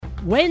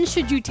When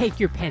should you take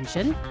your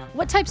pension?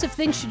 What types of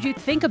things should you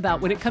think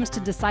about when it comes to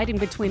deciding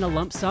between a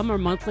lump sum or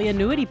monthly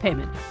annuity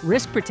payment?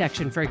 Risk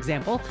protection, for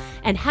example.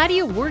 And how do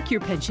you work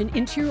your pension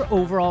into your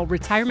overall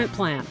retirement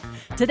plan?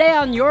 Today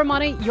on Your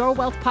Money, Your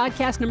Wealth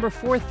podcast number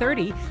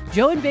 430,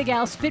 Joe and Big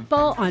Al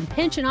spitball on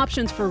pension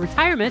options for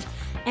retirement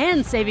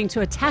and saving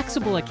to a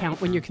taxable account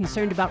when you're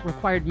concerned about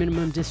required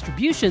minimum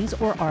distributions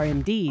or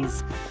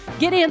RMDs.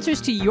 Get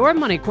answers to your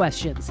money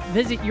questions.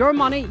 Visit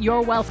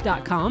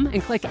yourmoneyyourwealth.com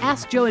and click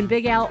Ask Joe and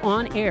Big Al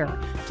on air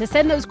to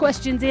send those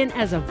questions in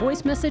as a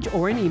voice message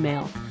or an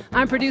email.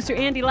 I'm producer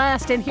Andy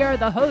Last, and here are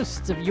the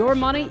hosts of Your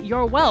Money,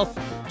 Your Wealth,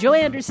 Joe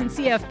Anderson,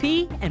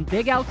 CFP, and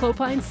Big Al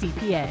Clopine,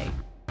 CPA.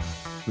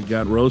 We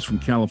got Rose from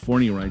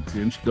California right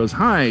in. She goes,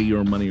 "Hi,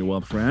 Your Money, Your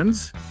Wealth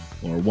friends,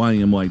 or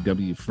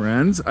YMYW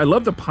friends. I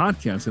love the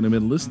podcast and I've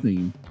been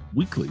listening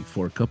weekly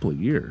for a couple of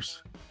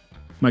years.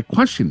 My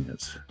question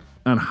is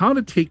on how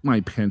to take my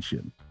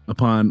pension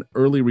upon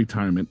early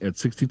retirement at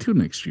 62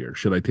 next year.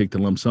 Should I take the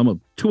lump sum of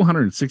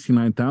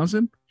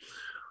 $269,000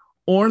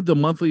 or the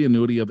monthly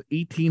annuity of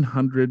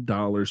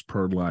 $1,800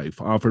 per life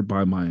offered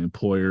by my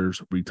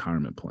employer's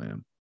retirement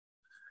plan?"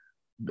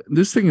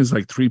 This thing is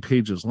like 3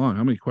 pages long.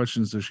 How many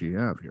questions does she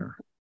have here?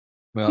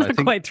 Well, Not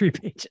quite 3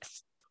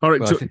 pages. All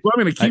right, so I'm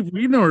going to keep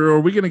reading, or are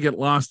we going to get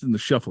lost in the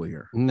shuffle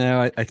here?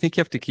 No, I think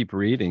you have to keep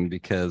reading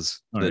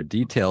because All the right.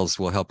 details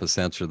will help us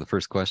answer the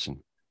first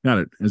question. Got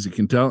it. As you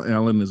can tell,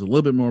 Alan is a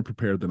little bit more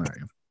prepared than I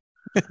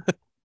am.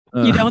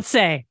 You don't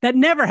say. That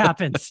never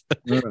happens.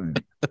 All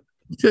right.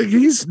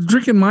 He's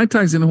drinking Mai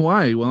Tais in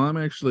Hawaii while I'm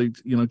actually,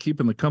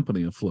 keeping the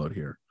company afloat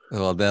here.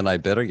 Well, then I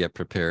better get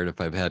prepared if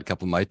I've had a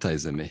couple of Mai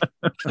Tais in me.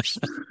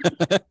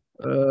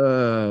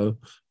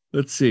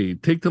 Let's see.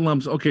 Take the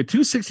lumps. Okay,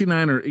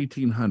 269 or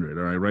 1,800.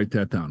 All right, write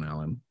that down,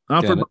 Alan.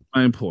 Offered by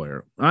my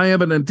employer. I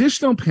have an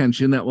additional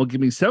pension that will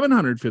give me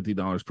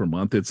 $750 per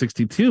month at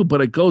 62, but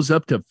it goes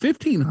up to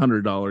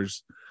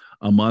 $1,500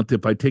 a month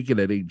if I take it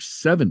at age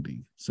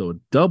 70. So it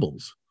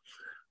doubles.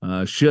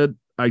 Should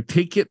I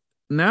take it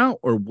now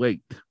or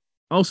wait?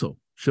 Also,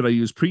 should I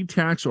use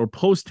pre-tax or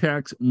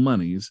post-tax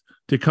monies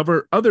to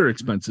cover other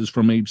expenses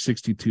from age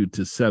 62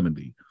 to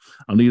 70?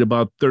 I'll need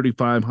about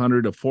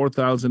 $3,500 to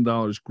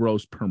 $4,000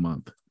 gross per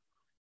month.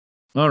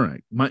 All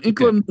right. My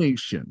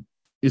inclination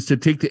is to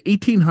take the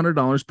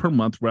 $1,800 per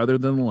month rather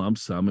than the lump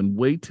sum and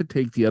wait to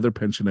take the other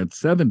pension at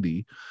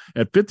 70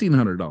 at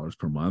 $1,500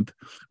 per month.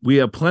 We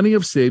have plenty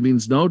of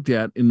savings, no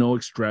debt, and no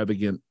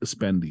extravagant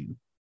spending.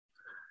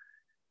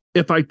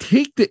 If I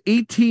take the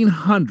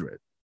 $1,800,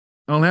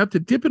 I'll have to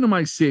dip into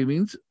my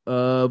savings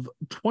of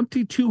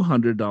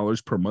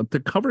 $2,200 per month to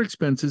cover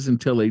expenses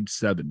until age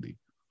 70.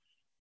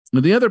 Now,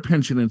 the other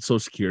pension and Social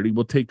Security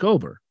will take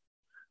over.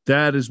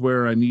 That is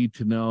where I need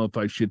to know if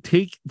I should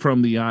take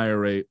from the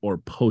IRA or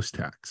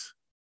post-tax.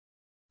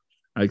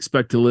 I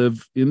expect to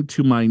live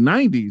into my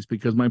 90s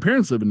because my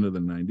parents live into the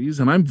 90s,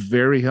 and I'm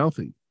very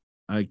healthy.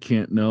 I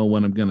can't know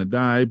when I'm going to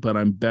die, but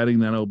I'm betting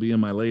that I'll be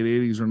in my late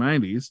 80s or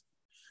 90s.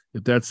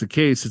 If that's the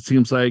case, it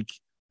seems like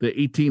the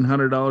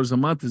 $1,800 a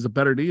month is a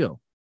better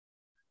deal.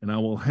 And I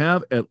will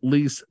have at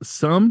least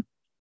some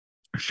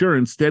sure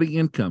and steady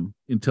income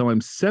until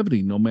I'm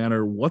 70, no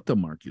matter what the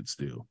markets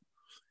do.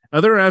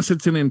 Other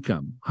assets and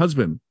income.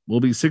 Husband will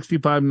be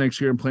 65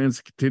 next year and plans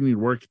to continue to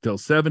work until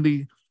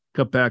 70,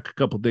 cut back a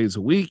couple days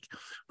a week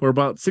for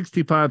about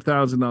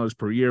 $65,000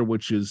 per year,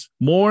 which is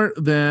more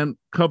than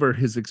cover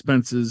his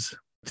expenses.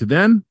 To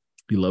then,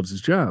 he loves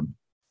his job.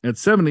 At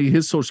 70,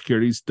 his Social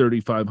Security is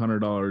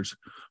 $3,500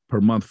 per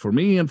month for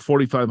me and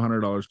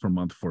 $4,500 per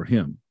month for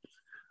him.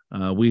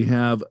 We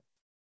have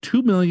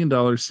 $2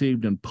 million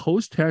saved in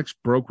post-tax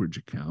brokerage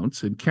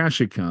accounts and cash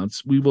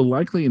accounts. We will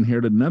likely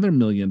inherit another $1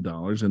 million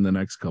in the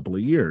next couple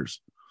of years.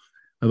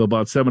 I have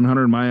about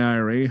 $700 in my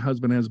IRA.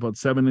 Husband has about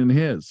 $7 in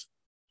his.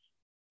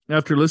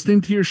 After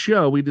listening to your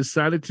show, we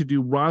decided to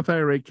do Roth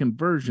IRA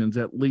conversions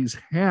at least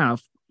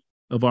half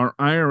of our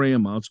IRA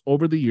amounts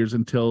over the years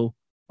until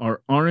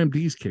our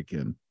RMDs kick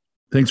in.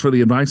 Thanks for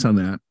the advice on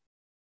that.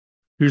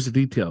 Here's the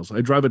details.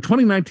 I drive a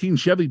 2019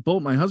 Chevy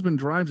Bolt. My husband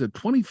drives a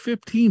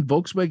 2015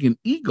 Volkswagen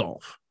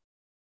e-Golf,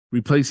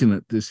 replacing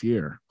it this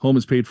year. Home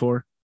is paid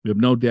for. We have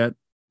no debt.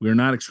 We are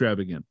not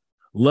extravagant.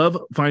 Love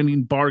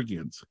finding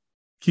bargains.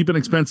 Keeping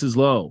expenses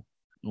low.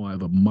 Oh, I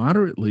have a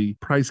moderately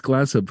priced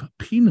glass of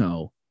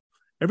Pinot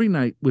every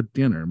night with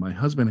dinner. My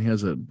husband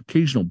has an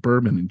occasional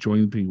bourbon and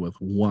joins me with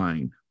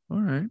wine.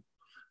 All right.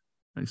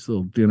 Nice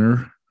little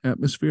dinner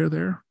atmosphere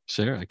there.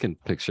 Sure, I can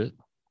picture it.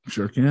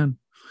 Sure can.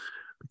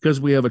 Because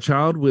we have a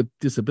child with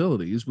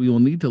disabilities, we will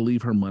need to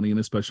leave her money in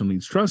a special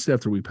needs trust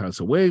after we pass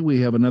away.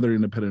 We have another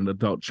independent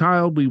adult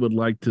child. We would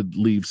like to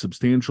leave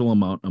substantial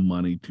amount of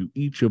money to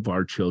each of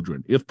our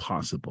children, if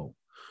possible,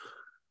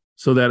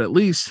 so that at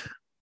least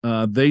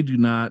they do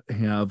not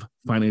have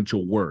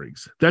financial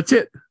worries. That's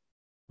it.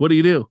 What do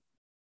you do?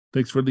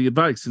 Thanks for the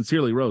advice.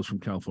 Sincerely, Rose from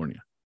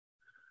California.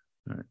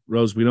 All right,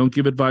 Rose, we don't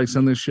give advice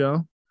on this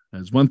show.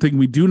 That's one thing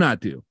we do not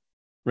do.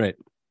 Right.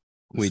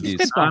 We do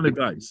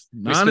non-advice.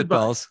 We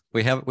spitballs.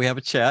 We have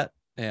a chat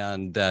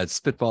and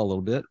spitball a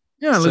little bit.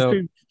 Yeah, let's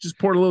So, just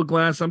pour a little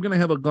glass. I'm going to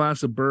have a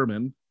glass of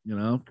bourbon,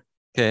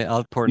 okay,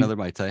 I'll pour another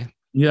Mai Tai.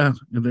 Yeah,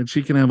 and then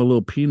she can have a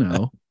little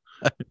Pinot.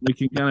 We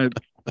can kind of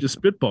just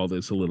spitball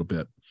this a little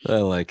bit. I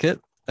like it.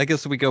 I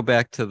guess we go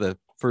back to the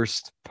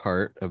first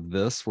part of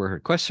this where her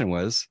question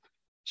was,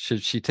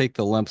 should she take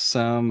the lump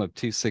sum of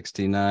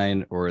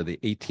 269 or the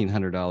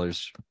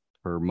 $1,800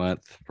 per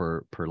month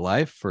per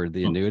life for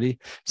the annuity?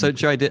 So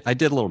Joe, I did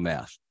a little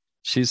math.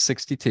 She's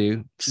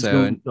 62.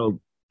 So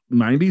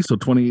 90, so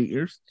 28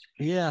 years.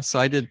 Yeah, so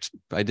I did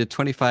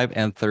 25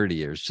 and 30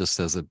 years just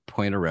as a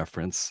point of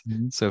reference.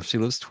 Mm-hmm. So if she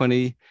lives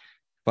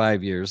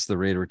 25 years, the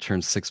rate of return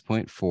is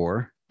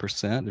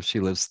 6.4%. If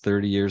she lives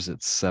 30 years,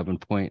 it's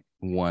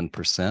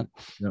 7.1%.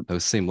 Yep.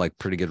 Those seem like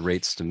pretty good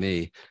rates to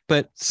me.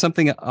 But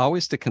something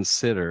always to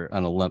consider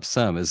on a lump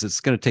sum is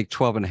it's going to take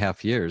 12 and a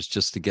half years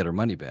just to get her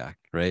money back,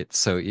 right?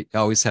 So you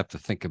always have to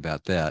think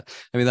about that.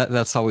 I mean,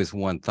 that's always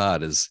one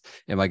thought is,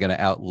 am I going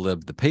to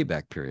outlive the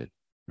payback period?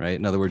 Right.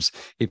 In other words,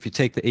 if you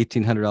take the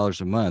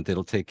 $1,800 a month,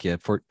 it'll take you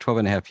for 12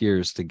 and a half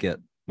years to get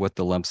what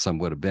the lump sum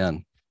would have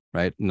been.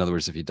 Right. In other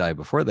words, if you die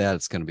before that,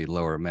 it's going to be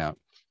lower amount.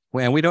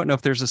 And we don't know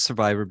if there's a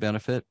survivor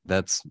benefit.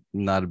 That's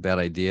not a bad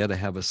idea to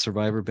have a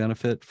survivor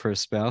benefit for a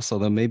spouse,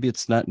 although maybe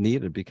it's not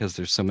needed because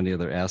there's so many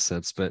other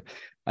assets. But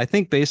I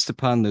think based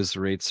upon those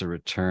rates of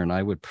return,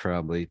 I would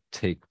probably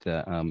take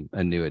the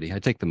annuity. I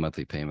take the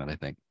monthly payment, I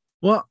think.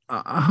 Well,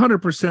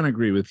 100%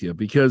 agree with you,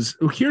 because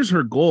here's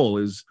her goal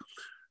is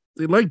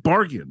they like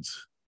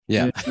bargains.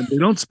 Yeah. And they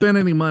don't spend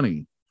any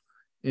money.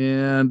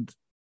 And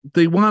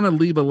they want to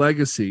leave a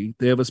legacy.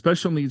 They have a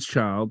special needs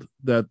child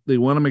that they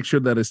want to make sure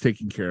that is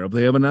taken care of.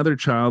 They have another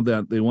child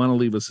that they want to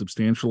leave a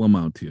substantial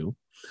amount to.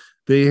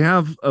 They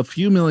have a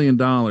few $1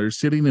 million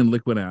sitting in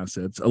liquid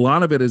assets. A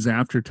lot of it is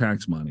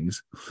after-tax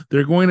monies.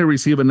 They're going to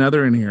receive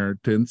another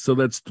inheritance. So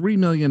that's $3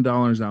 million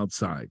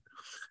outside.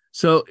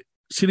 So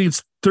she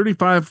needs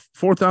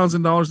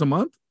 $4,000 a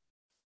month.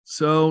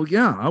 So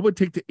yeah, I would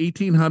take the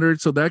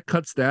 $1,800. So that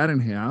cuts that in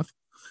half.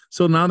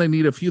 So now they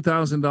need a few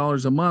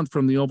 $1,000s a month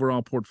from the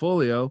overall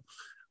portfolio,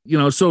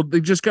 so they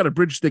just got to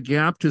bridge the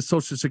gap to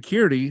Social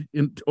Security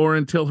or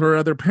until her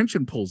other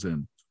pension pulls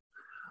in.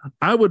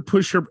 I would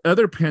push her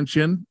other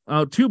pension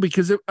too,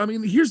 because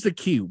here's the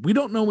key. We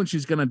don't know when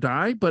she's going to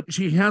die, but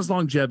she has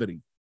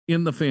longevity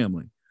in the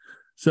family.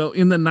 So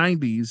in the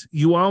 90s,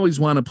 you always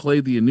want to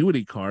play the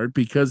annuity card,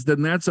 because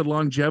then that's a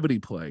longevity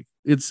play.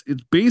 It's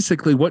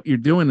basically what you're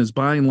doing is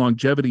buying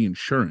longevity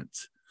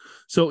insurance.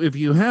 So if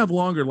you have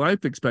longer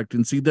life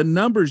expectancy, the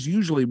numbers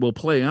usually will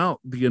play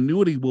out. The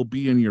annuity will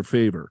be in your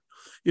favor.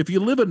 If you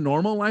live a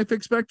normal life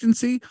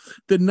expectancy,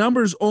 the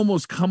numbers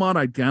almost come out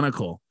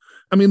identical.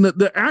 I mean,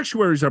 the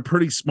actuaries are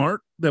pretty smart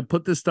that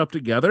put this stuff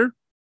together.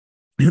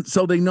 And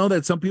so they know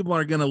that some people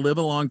are going to live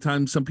a long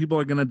time. Some people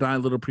are going to die a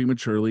little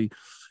prematurely.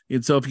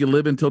 And so if you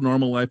live until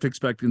normal life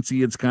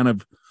expectancy, it's kind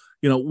of,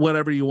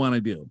 whatever you want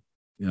to do.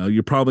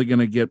 You're probably going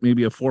to get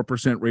maybe a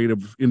 4% rate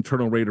of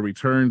internal rate of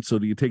return. So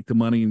do you take the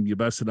money and you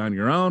invest it on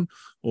your own,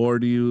 or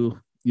do you,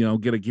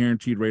 get a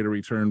guaranteed rate of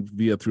return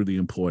through the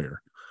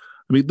employer?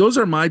 I mean, those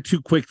are my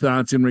two quick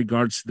thoughts in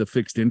regards to the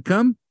fixed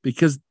income,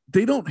 because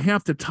they don't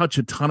have to touch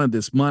a ton of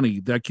this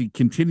money that can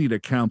continue to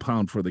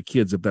compound for the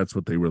kids if that's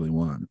what they really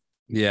want.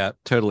 Yeah,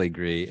 totally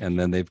agree. And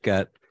then they've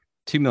got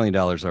 $2 million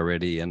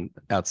already in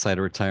outside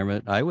of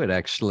retirement. I would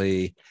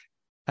actually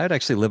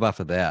live off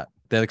of that.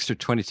 That extra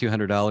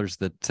 $2,200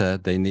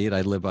 that they need,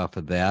 I live off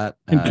of that.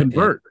 And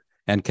convert.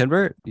 And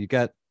convert. You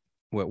got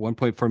what,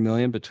 1.4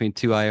 million between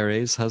two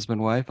IRAs,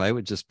 husband, wife. I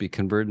would just be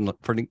converting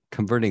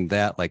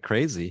that like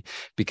crazy,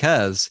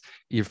 because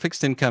your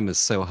fixed income is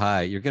so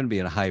high, you're going to be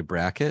in a high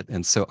bracket.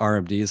 And so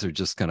RMDs are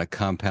just going to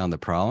compound the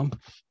problem.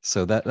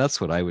 So that's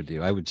what I would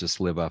do. I would just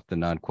live off the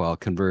non-qual,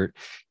 convert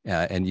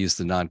and use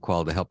the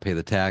non-qual to help pay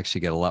the tax.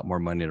 You get a lot more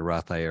money in a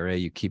Roth IRA.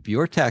 You keep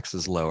your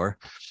taxes lower.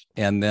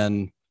 And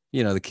then,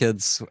 the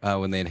kids,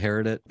 when they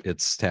inherit it,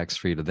 it's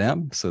tax-free to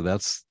them. So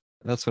that's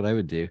what I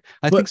would do.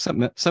 I think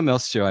something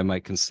else, Joe, I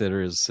might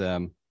consider is,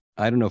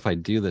 I don't know if I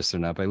do this or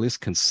not, but at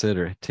least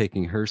consider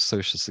taking her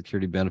Social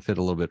Security benefit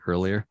a little bit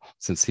earlier,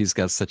 since he's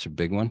got such a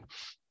big one.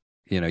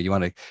 You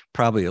want to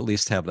probably at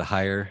least have the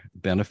higher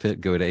benefit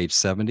go to age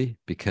 70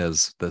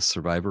 because the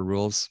survivor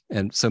rules.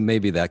 And so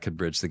maybe that could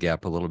bridge the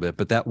gap a little bit,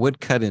 but that would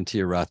cut into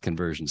your Roth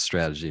conversion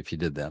strategy if you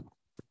did that.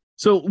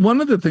 So one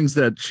of the things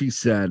that she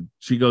said,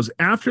 she goes,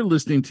 after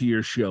listening to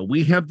your show,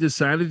 we have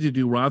decided to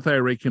do Roth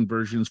IRA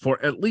conversions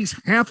for at least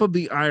half of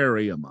the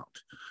IRA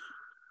amount.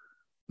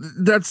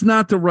 That's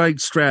not the right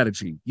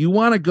strategy. You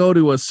want to go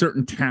to a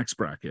certain tax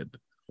bracket.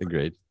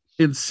 Agreed.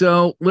 And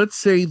so let's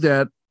say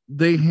that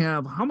they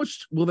have, how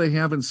much will they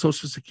have in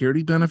Social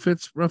Security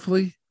benefits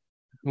roughly?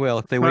 Well,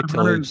 if they wait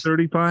till age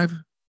 35.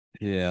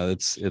 Yeah,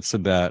 it's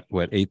about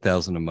what,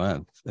 $8,000 a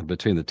month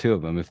between the two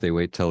of them if they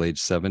wait till age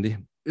 70.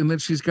 And then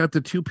she's got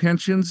the two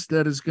pensions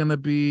that is going to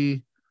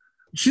be,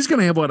 she's going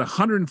to have what,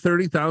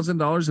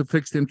 $130,000 of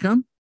fixed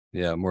income?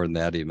 Yeah, more than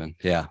that even.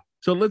 Yeah.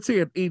 So let's say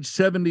at age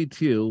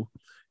 72,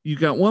 you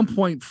got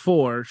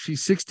 1.4.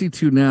 She's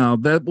 62 now.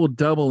 That will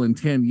double in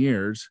 10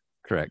 years.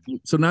 Correct.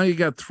 So now you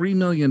got $3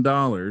 million.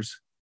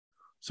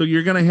 So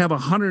you're going to have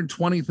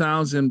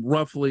 120,000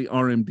 roughly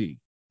RMD.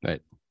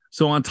 Right.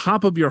 So on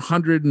top of your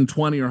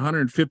 $120,000 or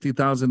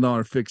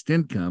 $150,000 fixed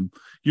income,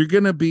 you're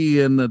going to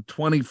be in the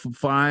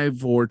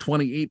 25 or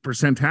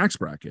 28% tax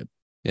bracket.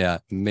 Yeah,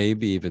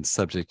 maybe even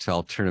subject to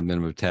alternative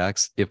minimum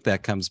tax if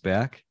that comes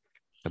back,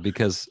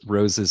 because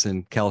Rose is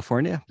in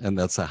California and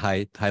that's a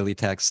highly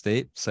taxed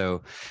state.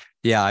 So,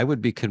 yeah, I would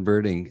be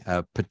converting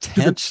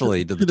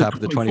potentially to the top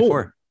of the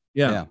 24.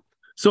 Yeah.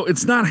 So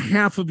it's not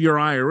half of your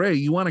IRA.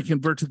 You want to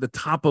convert to the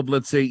top of,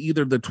 let's say,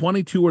 either the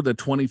 22 or the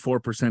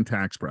 24%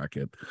 tax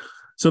bracket.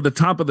 So the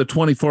top of the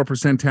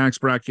 24% tax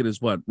bracket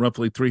is what,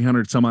 roughly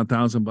 300 some odd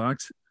thousand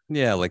bucks?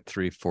 Yeah, like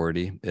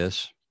 340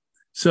 ish.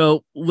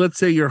 So let's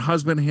say your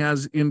husband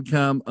has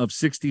income of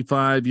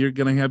 65, you're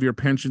going to have your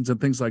pensions and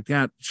things like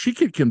that. She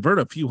could convert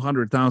a few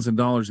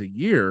 $100,000 a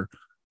year.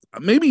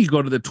 Maybe you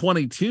go to the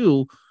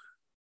 22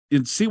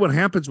 and see what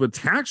happens with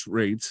tax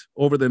rates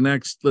over the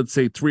next, let's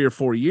say, 3 or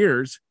 4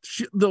 years.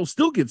 They'll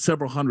still get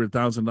several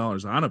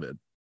 $100,000 out of it.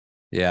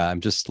 Yeah,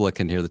 I'm just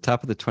looking here. The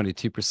top of the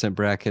 22%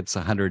 bracket's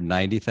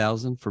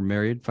 190,000 for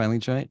married filing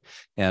joint,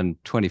 and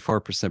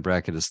 24%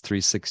 bracket is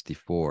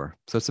 364.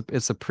 So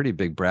it's a pretty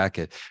big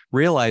bracket.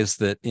 Realize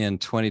that in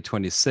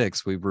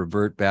 2026 we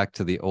revert back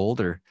to the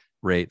older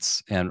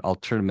rates and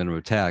alternative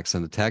minimum tax,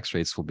 and the tax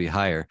rates will be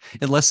higher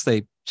unless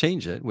they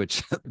change it,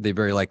 which they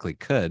very likely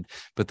could.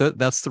 But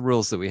that's the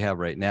rules that we have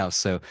right now.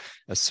 So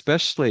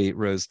especially,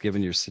 Rose,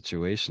 given your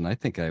situation, I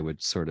think I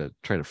would sort of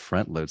try to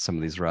front load some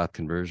of these Roth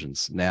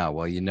conversions now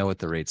while you know what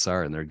the rates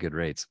are, and they're good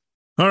rates.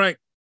 All right.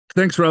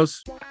 Thanks,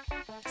 Rose.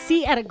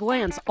 See at a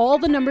glance all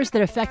the numbers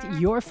that affect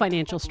your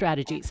financial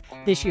strategies.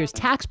 This year's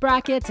tax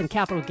brackets and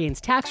capital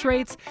gains tax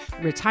rates,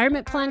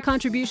 retirement plan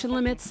contribution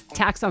limits,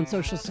 tax on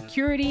Social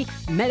Security,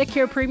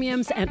 Medicare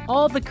premiums, and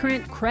all the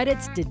current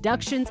credits,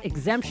 deductions,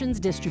 exemptions,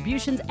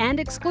 distributions, and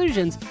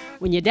exclusions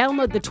when you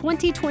download the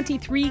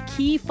 2023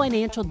 Key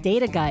Financial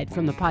Data Guide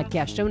from the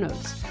podcast show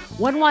notes.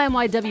 One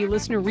YMYW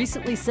listener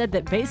recently said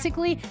that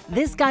basically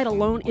this guide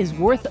alone is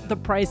worth the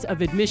price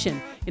of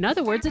admission. In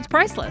other words, it's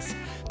priceless.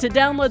 To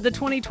download the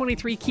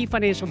 2023 Key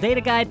Financial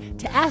Data Guide,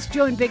 to ask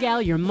Joe and Big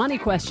Al your money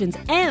questions,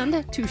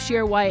 and to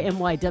share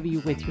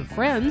YMYW with your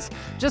friends,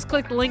 just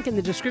click the link in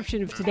the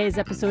description of today's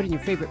episode in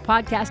your favorite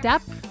podcast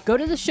app. Go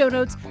to the show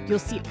notes. You'll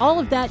see all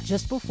of that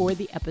just before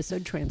the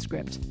episode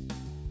transcript.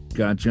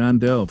 Got John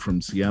Doe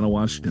from Seattle,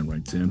 Washington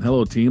writes in,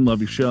 hello, team.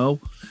 Love your show.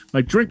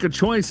 My drink of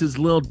choice is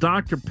Lil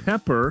Dr.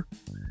 Pepper,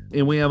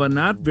 and we have a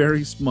not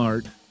very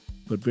smart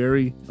but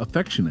very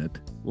affectionate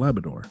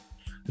Labrador.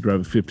 I drive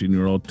a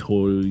 15-year-old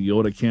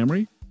Toyota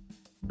Camry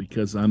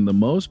because I'm the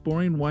most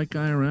boring white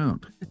guy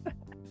around.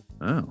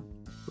 Oh.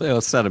 Well,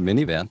 it's not a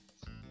minivan.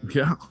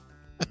 Yeah.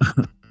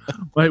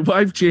 My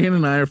wife, Jane,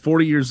 and I are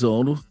 40 years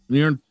old.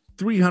 We earn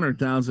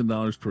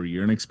 $300,000 per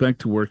year and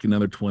expect to work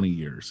another 20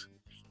 years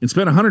and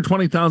spend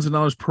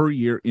 $120,000 per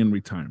year in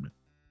retirement.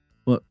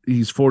 Well,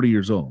 he's 40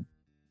 years old.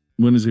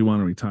 When does he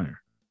want to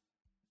retire?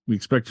 We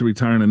expect to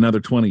retire in another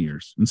 20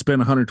 years and spend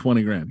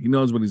 120 grand. He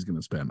knows what he's going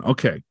to spend.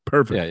 Okay,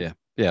 perfect.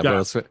 Yeah.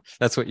 Well,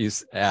 that's what you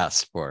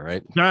asked for,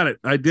 right? Got it.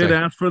 I did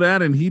ask for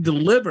that, and he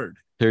delivered.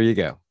 Here you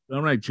go.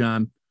 All right,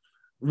 John.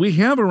 We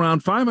have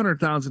around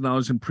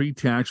 $500,000 in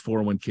pre-tax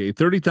 401k,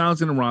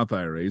 $30,000 in Roth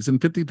IRAs, and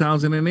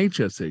 $50,000 in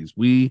HSAs.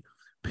 We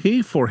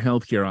pay for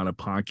healthcare out of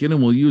pocket,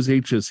 and we'll use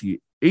the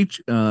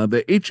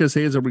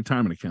HSA as a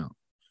retirement account.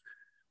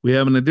 We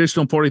have an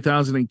additional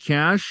 $40,000 in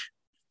cash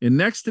and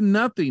next to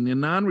nothing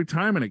in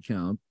non-retirement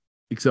account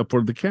except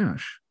for the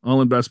cash.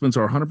 All investments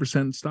are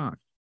 100% in stock.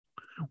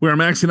 We are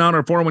maxing out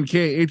our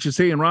 401k,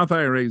 HSA, and Roth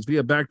IRAs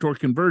via backdoor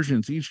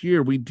conversions. Each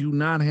year, we do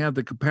not have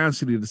the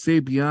capacity to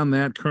save beyond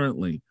that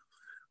currently,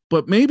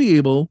 but may be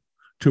able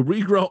to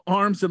regrow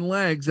arms and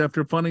legs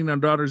after funding our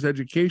daughter's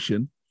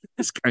education.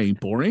 This guy ain't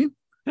boring.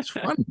 It's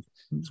funny.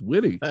 It's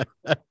witty.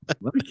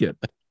 Like it.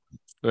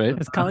 Right.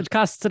 Because college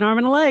costs an arm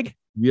and a leg.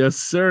 Yes,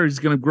 sir. He's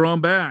going to grow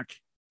them back.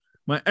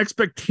 My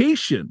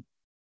expectation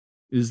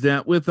is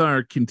that with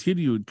our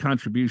continued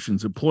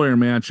contributions, employer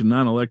match and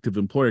non-elective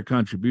employer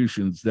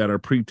contributions, that our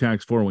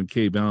pre-tax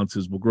 401k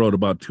balances will grow to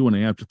about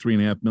 $2.5 to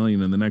 $3.5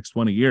 million in the next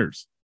 20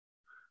 years.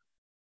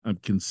 I'm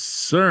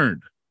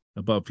concerned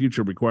about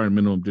future required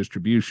minimum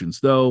distributions,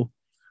 though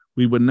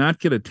we would not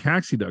get a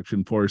tax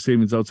deduction for our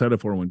savings outside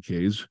of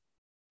 401ks.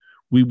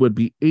 We would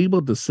be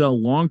able to sell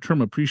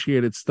long-term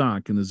appreciated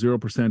stock in the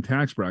 0%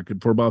 tax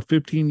bracket for about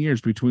 15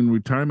 years between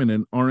retirement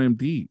and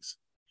RMDs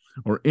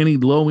or any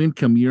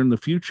low-income year in the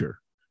future.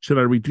 Should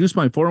I reduce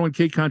my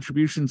 401k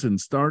contributions and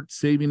start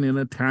saving in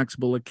a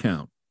taxable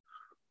account?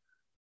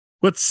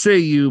 What say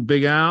you,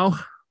 Big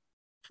Al?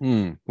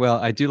 Well,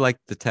 I do like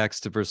the tax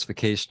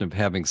diversification of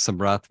having some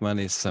Roth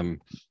money, some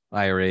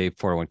IRA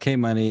 401k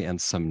money, and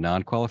some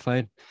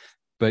non-qualified.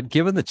 But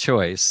given the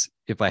choice,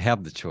 if I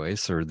have the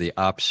choice or the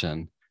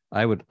option,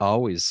 I would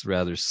always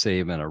rather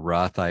save in a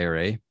Roth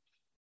IRA,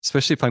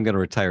 especially if I'm going to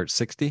retire at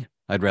 60.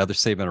 I'd rather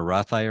save in a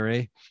Roth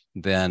IRA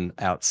than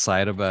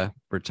outside of a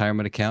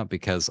retirement account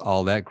because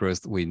all that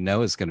growth we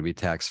know is going to be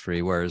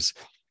tax-free. Whereas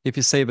if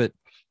you save it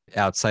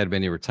outside of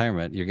any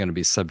retirement, you're going to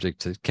be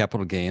subject to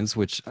capital gains,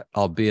 which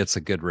albeit it's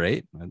a good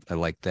rate. I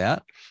like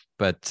that.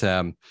 But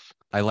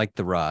I like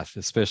the Roth,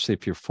 especially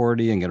if you're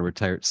 40 and going to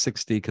retire at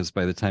 60, because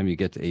by the time you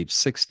get to age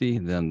 60,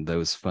 then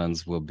those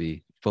funds will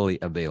be fully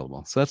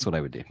available. So that's what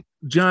I would do.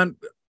 John,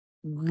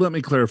 let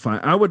me clarify.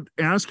 I would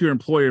ask your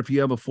employer if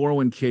you have a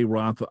 401k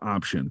Roth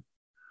option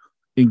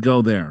and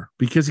go there,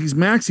 because he's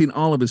maxing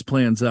all of his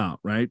plans out,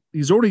 right?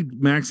 He's already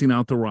maxing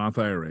out the Roth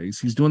IRAs.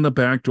 He's doing the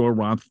backdoor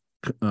Roth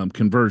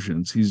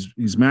conversions. He's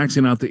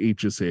maxing out the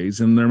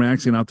HSAs, and they're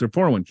maxing out their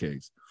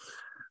 401ks.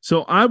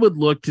 So I would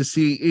look to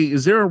see,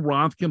 is there a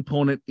Roth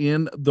component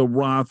in the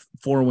Roth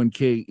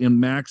 401k and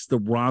max the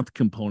Roth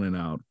component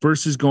out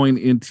versus going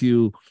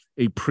into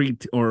a pre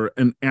or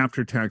an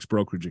after-tax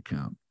brokerage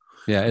account?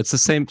 Yeah, it's the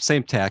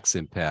same tax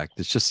impact.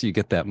 It's just you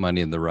get that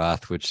money in the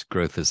Roth, which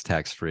growth is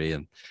tax-free.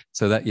 And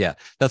so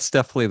that's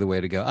definitely the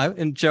way to go.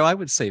 And Joe, I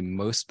would say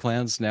most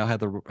plans now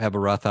have a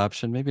Roth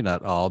option. Maybe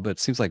not all, but it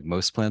seems like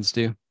most plans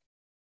do.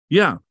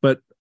 Yeah, but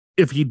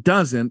if he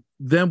doesn't,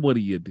 then what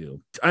do you do?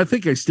 I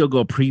think I still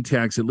go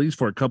pre-tax at least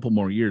for a couple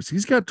more years.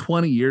 He's got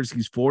 20 years.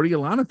 He's 40. A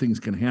lot of things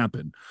can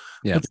happen.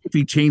 Yeah. If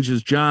he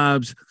changes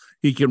jobs,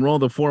 he can roll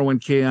the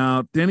 401k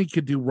out. Then he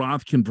could do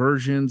Roth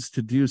conversions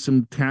to do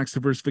some tax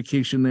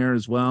diversification there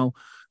as well.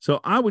 So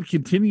I would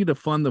continue to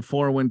fund the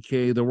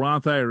 401k, the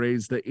Roth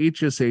IRAs, the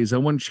HSAs. I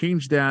wouldn't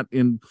change that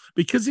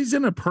because he's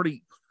in a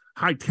pretty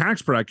high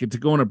tax bracket to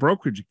go in a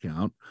brokerage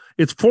account.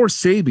 It's for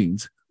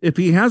savings. If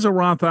he has a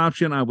Roth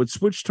option, I would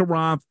switch to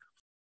Roth,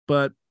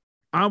 but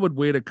I would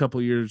wait a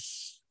couple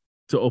years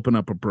to open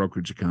up a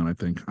brokerage account, I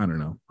think. I don't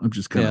know. I'm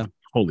just kind of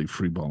totally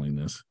freeballing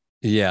this.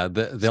 Yeah,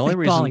 the only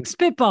reason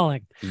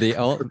spitballing.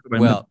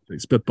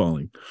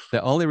 Spitballing.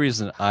 The only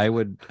reason I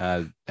would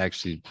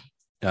actually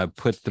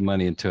put the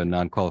money into a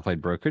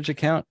non-qualified brokerage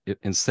account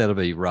instead of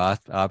a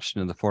Roth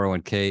option in the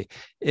 401k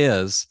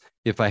is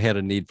if I had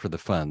a need for the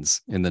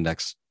funds in the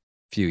next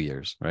few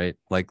years, right?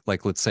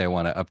 Like let's say I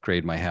want to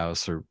upgrade my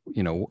house or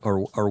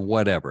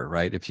whatever,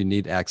 right? If you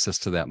need access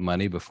to that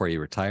money before you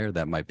retire,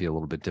 that might be a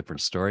little bit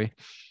different story.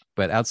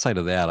 But outside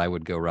of that, I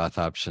would go Roth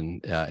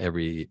option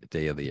every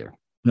day of the year.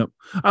 Yep.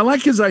 I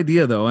like his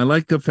idea, though. I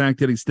like the fact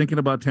that he's thinking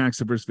about tax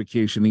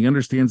diversification. He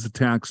understands the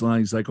tax line.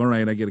 He's like, all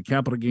right, I get a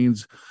capital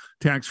gains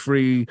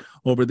tax-free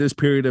over this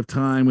period of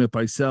time. If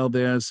I sell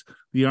this,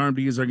 the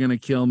RMDs are going to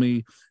kill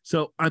me.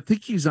 So I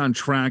think he's on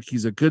track.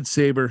 He's a good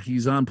saver.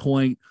 He's on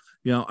point.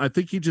 I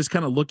think you just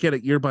kind of look at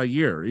it year by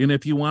year. And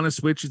if you want to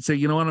switch and say,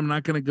 you know what, I'm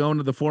not going to go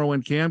into the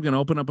 401k. I'm going to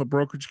open up a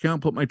brokerage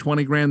account, put my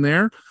 20 grand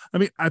there. I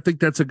mean, I think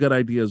that's a good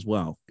idea as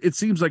well. It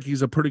seems like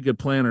he's a pretty good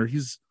planner.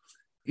 He's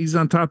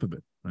on top of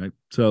it. Right.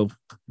 So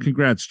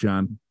congrats,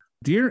 John.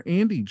 Dear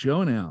Andy, Joe,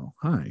 and Al,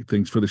 hi.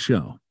 Thanks for the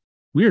show.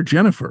 We are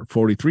Jennifer,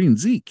 43, and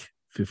Zeke,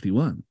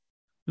 51.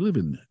 We live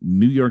in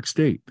New York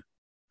State.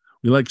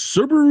 We like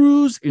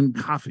Subarus and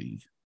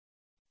coffee,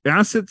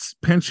 assets,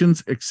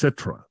 pensions,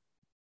 etc.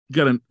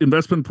 Got an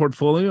investment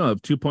portfolio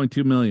of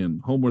 2.2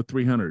 million, home worth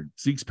 300.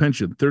 Zeke's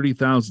pension,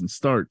 30,000,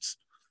 starts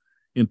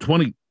in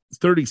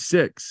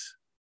 2036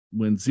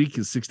 when Zeke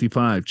is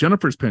 65.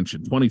 Jennifer's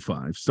pension,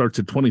 25, starts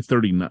at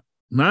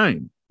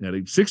 2039. At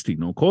age 60,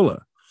 no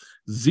COLA.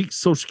 Zeke's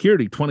Social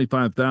Security,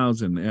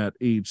 25,000 at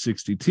age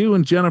 62,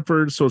 and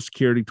Jennifer's Social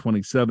Security,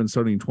 27,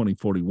 starting in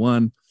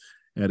 2041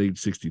 at age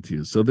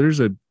 62. So there's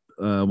a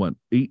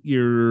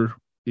 8-year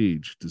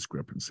age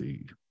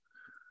discrepancy.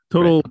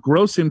 Total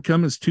gross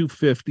income is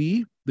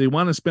 $250,000. They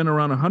want to spend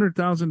around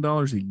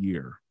 $100,000 a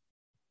year.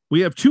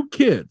 We have 2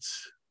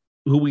 kids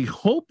who we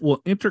hope will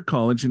enter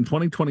college in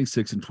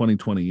 2026 and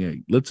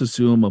 2028. Let's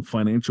assume a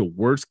financial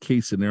worst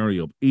case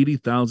scenario of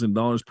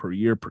 $80,000 per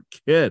year per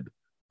kid.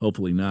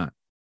 Hopefully not.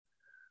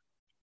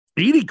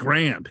 80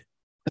 grand.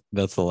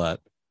 That's a lot,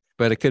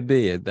 but it could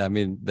be. I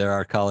mean, there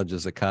are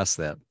colleges that cost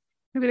that.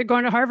 Maybe they're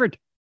going to Harvard.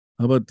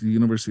 How about the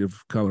University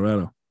of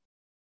Colorado?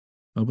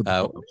 How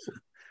about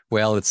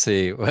well, let's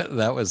see.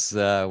 That was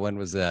when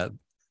was that?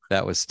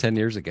 That was 10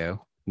 years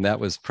ago. And that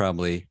was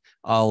probably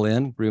all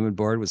in. Room and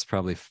board was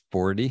probably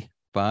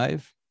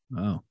 45.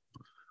 Wow.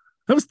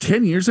 That was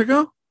 10 years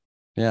ago?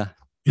 Yeah.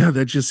 Yeah,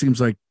 that just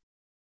seems like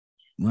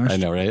I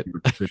know, right?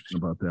 Thinking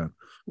about that.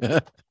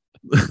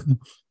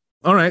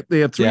 All right.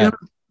 They have 300.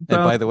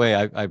 And by the way,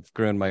 I've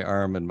grown my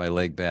arm and my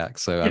leg back.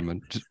 So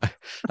I'm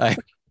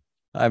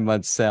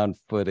on sound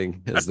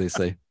footing, as they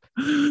say.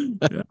 Yeah,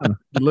 you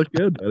look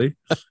good, buddy.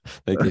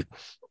 Thank you.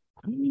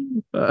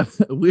 We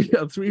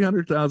have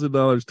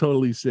 $300,000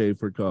 totally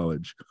saved for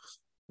college,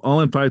 all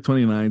in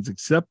 529s,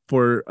 except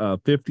for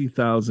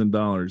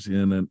 $50,000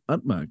 in an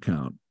UTMA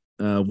account.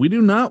 We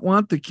do not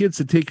want the kids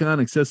to take on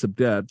excessive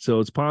debt, so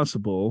it's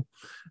possible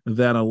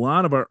that a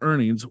lot of our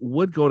earnings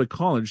would go to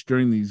college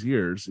during these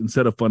years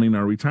instead of funding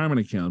our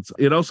retirement accounts.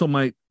 It also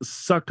might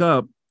suck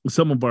up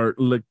some of our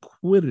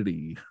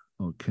liquidity.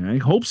 Okay,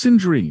 hopes and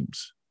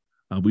dreams.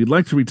 We'd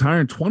like to retire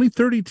in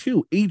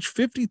 2032, age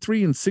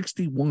 53 and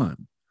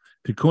 61,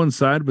 to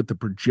coincide with the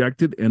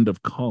projected end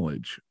of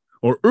college,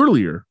 or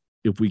earlier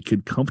if we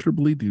could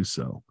comfortably do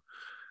so.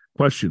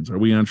 Questions: are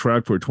we on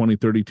track for a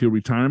 2032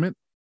 retirement?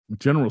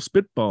 general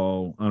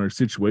spitball on her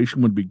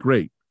situation would be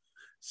great.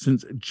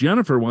 Since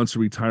Jennifer wants to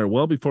retire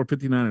well before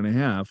 59 and a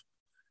half,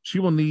 she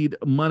will need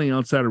money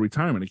outside of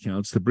retirement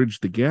accounts to bridge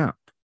the gap.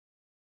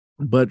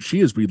 But she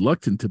is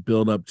reluctant to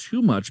build up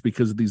too much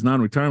because of these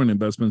non-retirement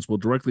investments will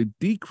directly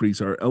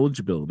decrease our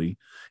eligibility,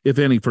 if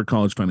any, for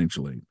college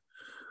financial aid.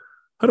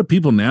 How do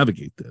people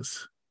navigate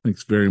this?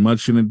 Thanks very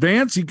much in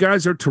advance. You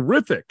guys are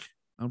terrific.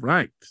 All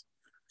right.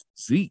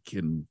 Zeke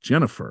and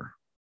Jennifer.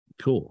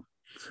 Cool.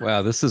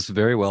 Wow, this is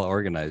very well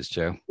organized,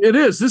 Joe. It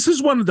is. This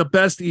is one of the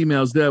best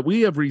emails that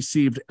we have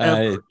received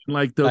ever.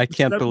 I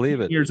can't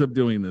believe it. Years of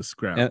doing this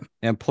crap.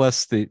 And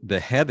plus the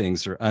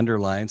headings are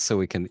underlined so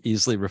we can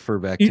easily refer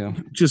back to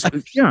them.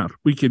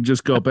 We can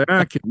just go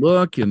back and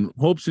look and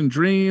hopes and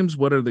dreams.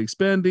 What are they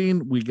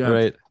spending? We got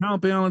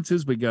account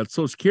balances. We got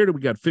Social Security.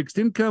 We got fixed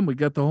income. We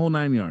got the whole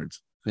 9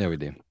 yards. Yeah, we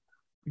do.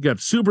 We got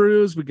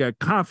Subarus. We got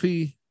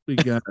coffee. We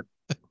got...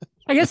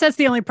 I guess that's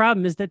the only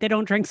problem is that they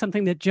don't drink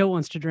something that Joe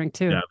wants to drink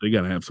too. Yeah, they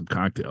got to have some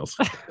cocktails.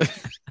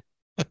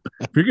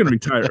 If you're going to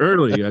retire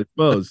early, I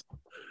suppose.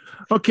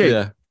 Okay,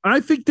 yeah.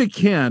 I think they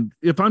can.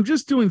 If I'm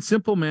just doing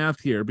simple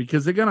math here,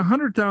 because they got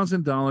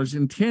 $100,000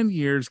 in 10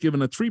 years,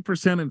 given a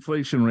 3%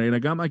 inflation rate. I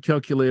got my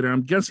calculator.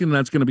 I'm guessing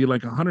that's going to be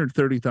like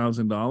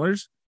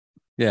 $130,000.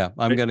 Yeah,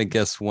 I'm going to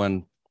guess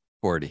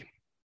 140.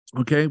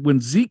 Okay,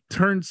 when Zeke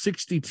turned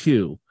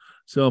 62.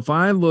 So if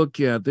I look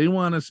at, they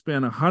want to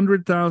spend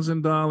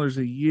 $100,000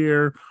 a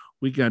year.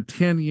 We got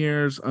 10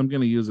 years. I'm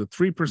going to use a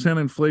 3%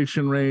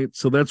 inflation rate.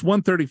 So that's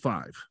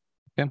 135.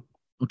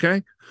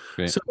 Okay.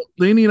 Great. So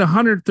they need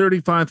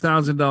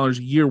 $135,000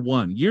 year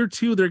one. Year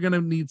two, they're going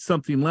to need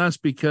something less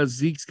because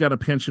Zeke's got a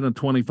pension of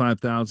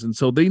 $25,000.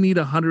 So they need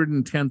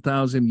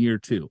 $110,000 year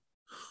two.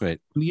 Right.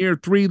 Year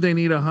three, they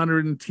need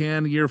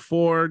 $110,000. Year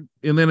four,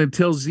 and then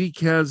until Zeke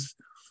has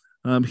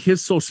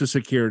his Social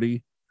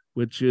Security,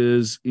 which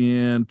is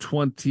in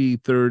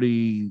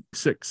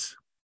 2036.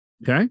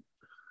 Okay.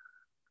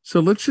 So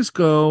let's just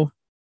go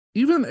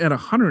even at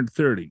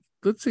 130.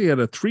 Let's say at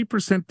a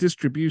 3%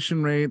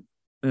 distribution rate,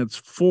 that's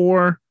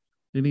 4.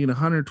 They need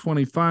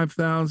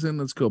 125,000.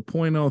 Let's go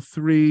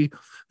 0.03.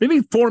 They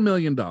need $4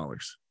 million.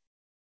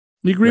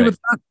 You agree with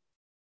that?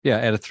 Yeah.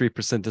 At a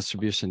 3%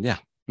 distribution. Yeah.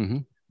 Mm-hmm.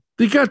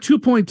 They got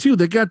 2.2.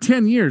 They got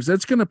 10 years.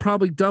 That's going to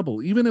probably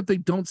double, even if they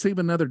don't save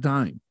another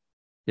dime.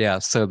 Yeah.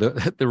 So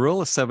the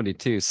rule of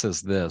 72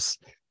 says this.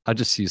 I'll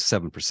just use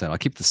 7%. I'll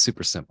keep this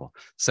super simple.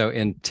 So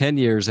in 10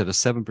 years at a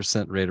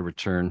 7% rate of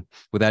return,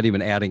 without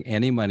even adding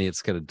any money,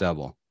 it's going to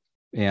double.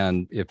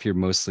 And if you're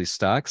mostly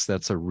stocks,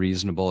 that's a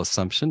reasonable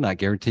assumption, not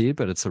guaranteed,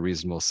 but it's a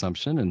reasonable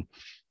assumption. And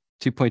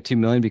 2.2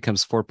 million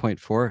becomes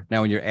 4.4.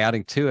 Now, when you're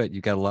adding to it, you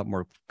got a lot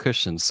more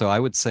cushion. So I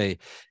would say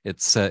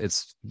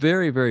it's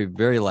very, very,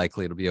 very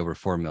likely it'll be over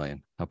 4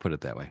 million. I'll put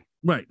it that way.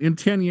 Right. In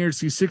 10 years,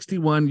 he's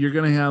 61. You're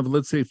going to have,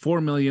 let's say,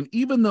 4 million,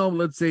 even though,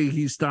 let's say,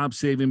 he stops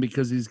saving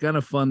because he's got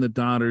to fund the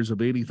daughters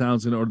of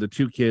 80,000 or the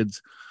two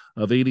kids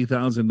of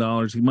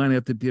 $80,000. He might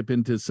have to dip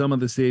into some of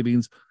the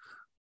savings.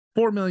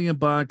 $4 million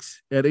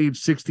at age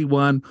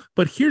 61.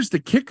 But here's the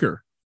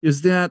kicker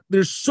is that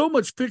there's so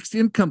much fixed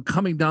income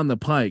coming down the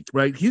pike,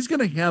 right? He's going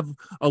to have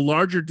a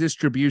larger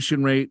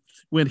distribution rate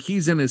when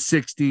he's in his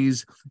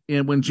 60s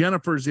and when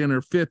Jennifer's in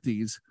her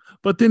 50s.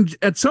 But then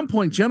at some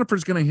point,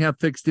 Jennifer's going to have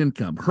fixed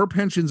income. Her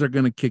pensions are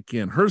going to kick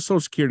in. Her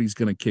Social Security is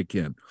going to kick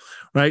in,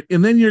 right?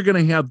 And then you're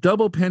going to have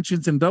double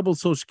pensions and double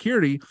Social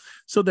Security.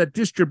 So that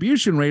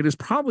distribution rate is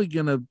probably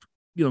going to,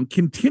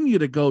 continue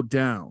to go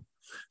down.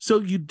 So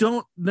you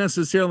don't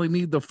necessarily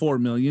need the 4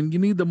 million. You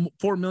need the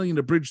 4 million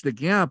to bridge the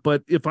gap.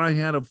 But if I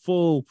had a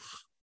full,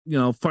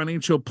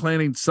 financial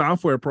planning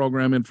software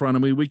program in front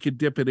of me, we could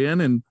dip it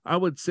in. And I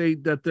would say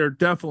that they're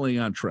definitely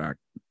on track.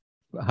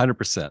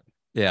 100%.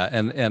 Yeah.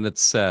 And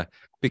it's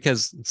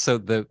because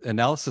the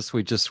analysis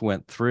we just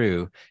went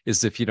through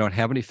is if you don't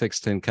have any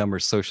fixed income or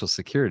Social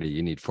Security,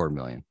 you need 4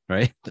 million,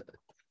 right?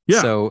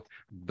 Yeah. So,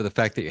 but the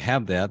fact that you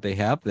have that, they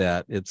have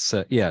that, it's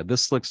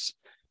this looks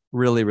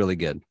really, really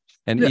good.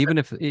 And even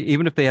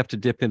if they have to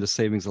dip into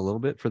savings a little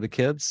bit for the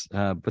kids,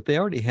 but they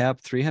already have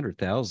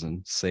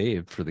 300,000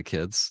 saved for the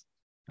kids.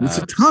 It's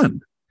a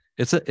ton.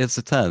 It's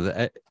a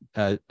ton.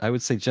 I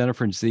would say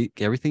Jennifer and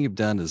Zeke, everything you've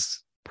done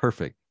is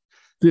perfect,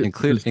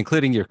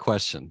 including your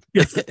question.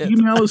 Yes, the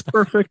email is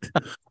perfect.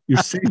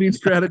 Your saving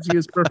strategy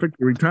is perfect.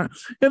 Your retirement,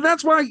 and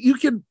that's why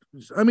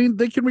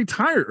they can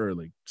retire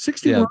early.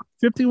 61,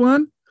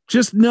 51.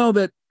 Just know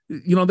that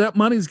that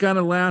money's got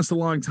to last a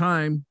long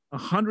time.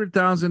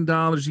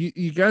 $100,000.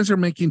 You guys are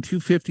making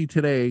 $250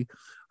 today.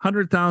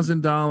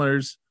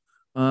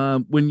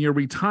 $100,000. When you're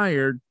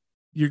retired,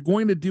 you're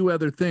going to do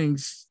other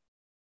things.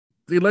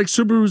 They like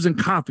Subarus and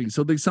coffee,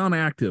 so they sound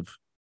active.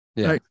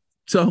 Yeah. Right?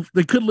 So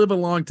they could live a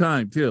long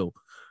time too.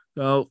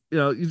 So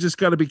you just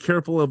got to be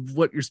careful of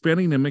what you're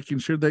spending and making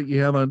sure that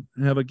you have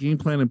a game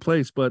plan in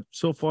place. But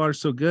so far,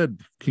 so good.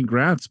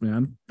 Congrats,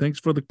 man. Thanks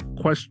for the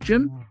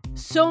question.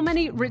 So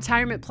many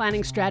retirement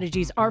planning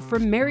strategies are for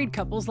married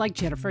couples like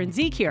Jennifer and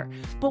Zeke here.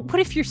 But what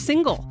if you're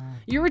single?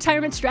 Your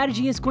retirement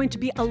strategy is going to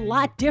be a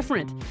lot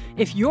different.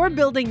 If you're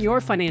building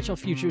your financial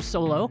future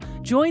solo,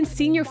 join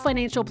Senior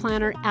Financial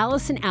Planner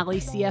Allison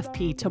Alley,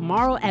 CFP,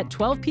 tomorrow at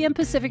 12 p.m.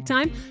 Pacific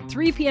Time,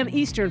 3 p.m.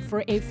 Eastern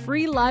for a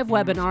free live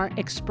webinar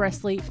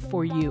expressly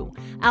for you.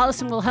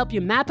 Allison will help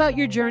you map out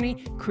your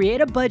journey, create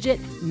a budget,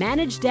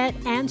 manage debt,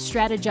 and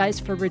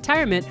strategize for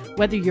retirement,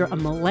 whether you're a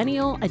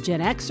millennial, a Gen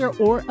Xer,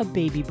 or a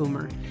baby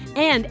boomer.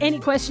 And any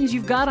questions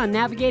you've got on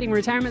navigating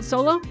retirement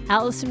solo,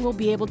 Allison will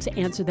be able to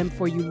answer them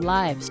for you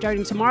live,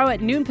 starting tomorrow at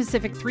noon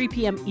Pacific, 3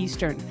 p.m.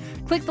 Eastern.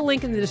 Click the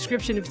link in the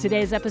description of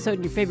today's episode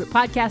in your favorite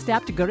podcast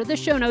app to go to the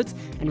show notes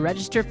and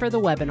register for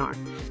the webinar.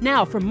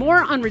 Now, for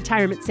more on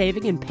retirement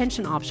saving and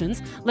pension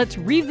options, let's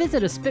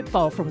revisit a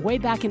spitball from way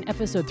back in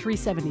episode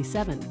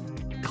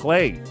 377.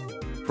 Clay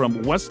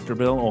from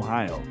Westerville,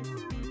 Ohio.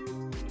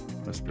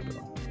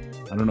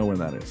 Westerville. I don't know where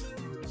that is.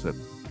 Is it?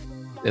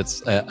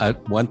 It's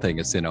one thing.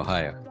 It's in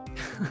Ohio.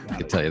 I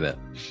can tell you that.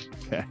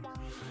 Okay.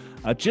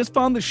 I just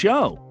found the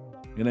show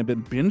and I've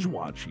been binge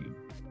watching.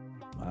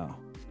 Wow.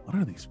 What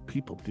are these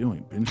people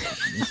doing? Binge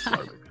watching this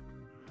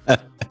garbage.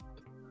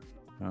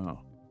 Oh.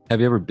 Have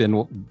you ever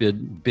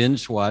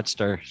binge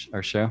watched our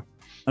show?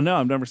 No,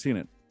 I've never seen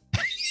it.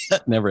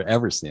 Never,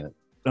 ever seen it.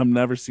 I've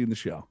never seen the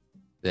show.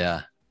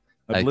 Yeah.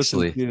 I've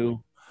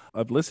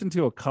listened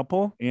to a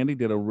couple. Andy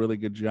did a really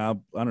good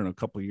job, I don't know, a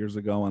couple of years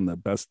ago on the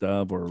best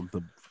of or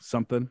the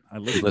something. I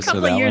listened a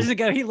couple of years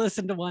ago, he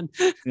listened to one.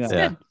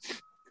 Yeah.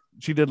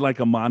 She did like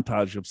a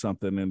montage of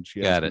something and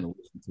she asked me to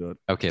listen to it.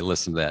 Okay,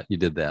 listen to that. You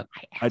did that.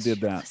 I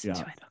did that.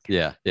 Yeah.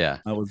 Okay. Yeah.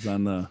 I was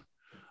on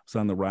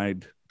the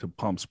ride to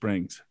Palm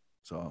Springs.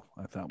 So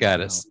I thought,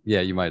 got it.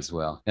 Yeah, you might as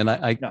well. And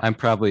I'm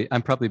probably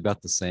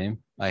about the same.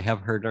 I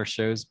have heard our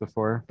shows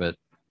before, but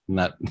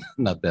not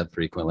that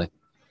frequently.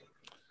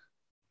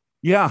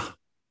 Yeah.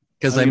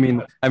 Because I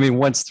mean,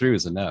 once through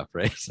is enough,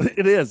 right?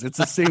 It is. It's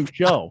the same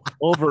show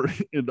over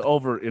and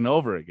over and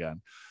over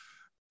again.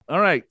 All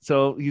right.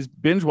 So he's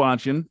binge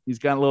watching. He's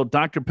got a little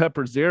Dr.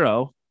 Pepper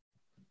Zero,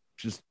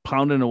 just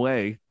pounding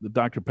away. The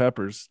Dr.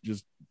 Pepper's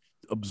just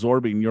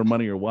absorbing your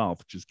money or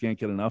wealth. Just can't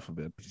get enough of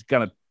it. He's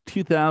got a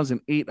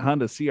 2008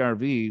 Honda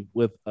CRV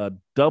with a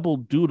double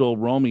doodle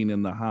roaming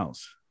in the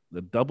house.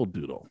 The double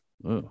doodle.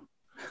 Ugh.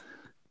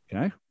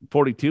 Okay.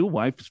 42.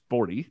 Wife is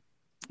 40.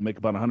 Make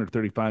about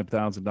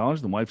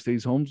 $135,000. The wife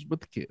stays home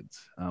with the kids.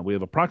 We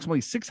have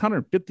approximately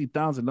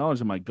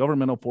 $650,000 in my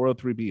governmental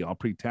 403B, all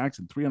pre-tax,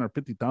 and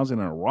 $350,000 in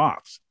our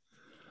Roths.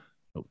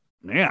 Oh,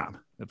 man,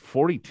 at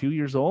 42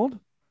 years old,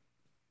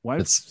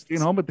 wife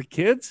staying home with the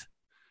kids.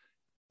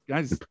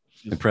 Guys,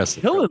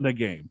 impressive, killing the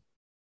game.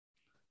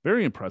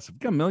 Very impressive.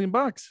 Got $1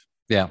 million.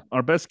 Yeah.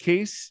 Our best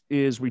case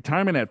is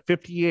retirement at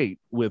 58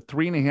 with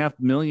 $3.5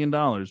 million,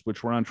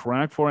 which we're on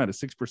track for at a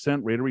 6%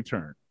 rate of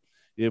return.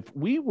 If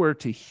we were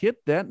to hit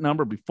that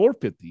number before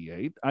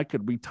 58, I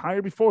could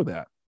retire before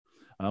that.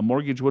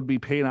 Mortgage would be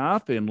paid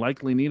off and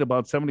likely need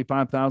about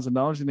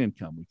 $75,000 in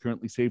income. We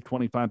currently save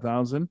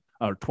 $25,000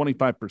 or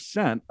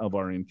 25% of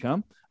our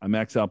income. I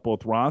max out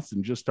both Roths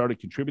and just started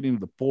contributing to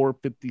the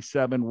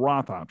 457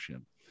 Roth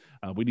option.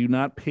 We do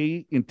not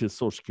pay into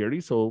Social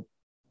Security, so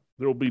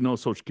there will be no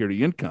Social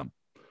Security income.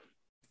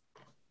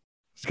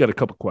 Just got a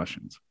couple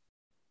questions.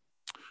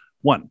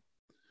 One,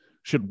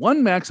 should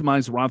one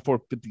maximize Roth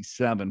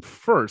 457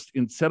 first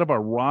instead of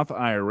our Roth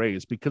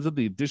IRAs because of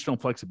the additional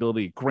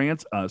flexibility it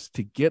grants us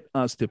to get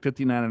us to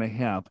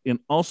 59.5 and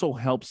also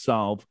help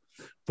solve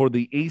for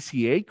the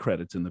ACA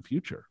credits in the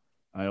future?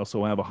 I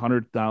also have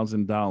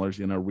 $100,000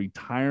 in a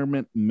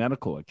retirement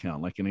medical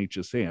account, like an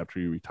HSA after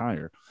you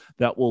retire.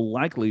 That will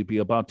likely be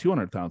about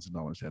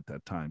 $200,000 at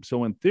that time.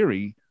 So in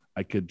theory,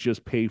 I could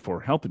just pay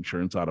for health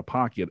insurance out of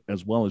pocket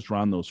as well as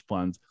draw on those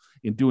funds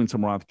in doing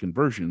some Roth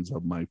conversions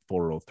of my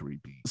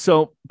 403B.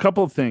 So a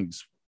couple of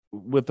things.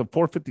 With the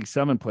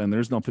 457 plan,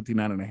 there's no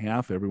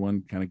 59.5.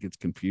 Everyone kind of gets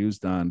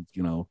confused on,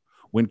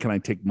 when can I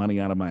take money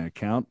out of my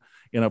account?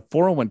 In a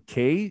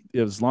 401k,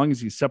 as long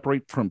as you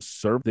separate from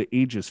serve, the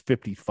age is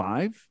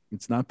 55.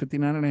 It's not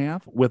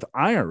 59.5. With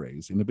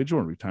IRAs,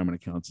 individual retirement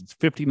accounts, it's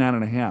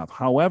 59.5.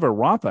 However,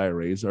 Roth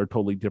IRAs are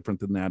totally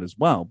different than that as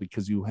well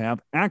because you have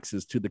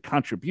access to the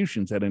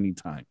contributions at any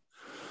time.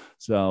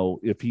 So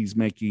if he's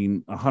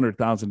making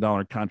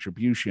 $100,000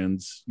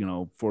 contributions,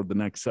 for the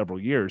next several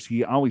years,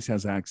 he always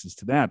has access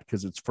to that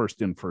because it's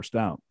first in, first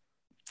out.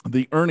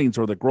 The earnings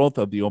or the growth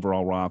of the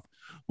overall Roth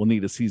will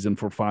need a season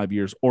for 5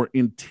 years or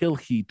until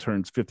he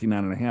turns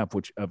 59.5,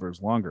 whichever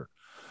is longer.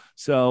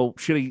 So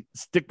should he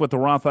stick with the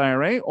Roth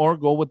IRA or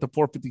go with the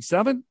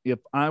 457? If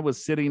I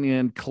was sitting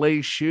in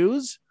Clay's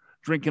shoes,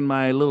 drinking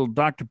my little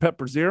Dr.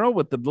 Pepper Zero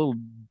with the little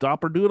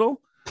Dopper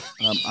Doodle,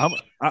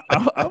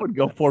 I would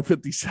go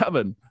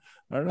 457.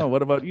 I don't know.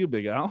 What about you,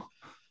 Big Al?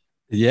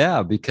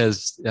 Yeah,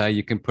 because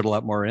you can put a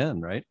lot more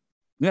in, right?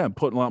 Yeah,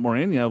 putting a lot more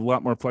in. You have a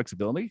lot more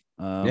flexibility.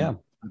 Yeah.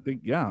 I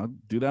think, I'll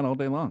do that all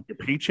day long. Your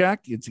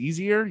paycheck, it's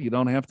easier. You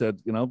don't have to,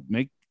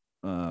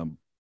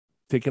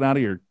 take it out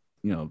of your,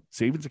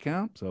 savings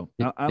account. So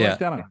I like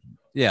that.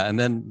 Yeah, and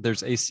then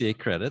there's ACA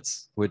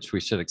credits, which we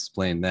should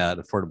explain that,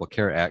 Affordable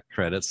Care Act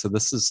credits. So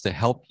this is to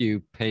help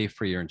you pay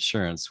for your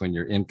insurance when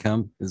your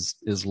income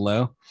is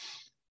low.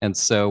 And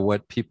so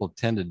what people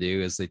tend to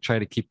do is they try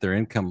to keep their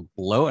income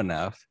low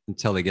enough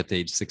until they get to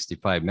age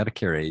 65,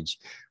 Medicare age,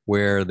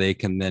 where they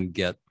can then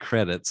get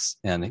credits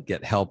and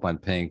get help on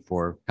paying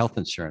for health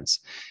insurance.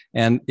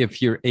 And if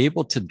you're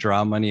able to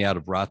draw money out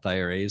of Roth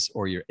IRAs,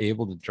 or you're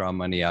able to draw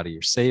money out of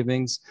your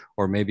savings,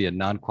 or maybe a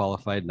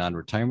non-qualified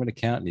non-retirement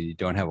account, and you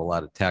don't have a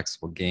lot of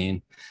taxable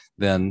gain,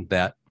 then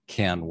that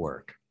can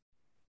work.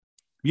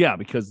 Yeah,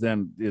 because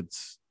then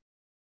it's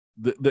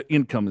the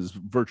income is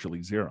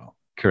virtually zero.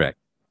 Correct.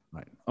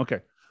 Right.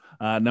 Okay.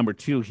 Number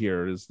 2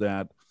 here is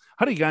that,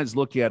 how do you guys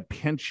look at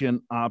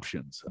pension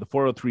options? The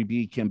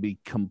 403B can be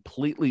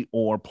completely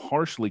or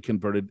partially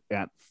converted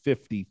at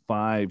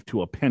 55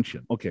 to a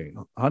pension. Okay.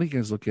 How do you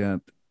guys look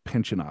at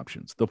pension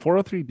options? The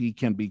 403B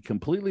can be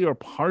completely or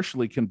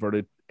partially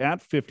converted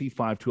at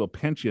 55 to a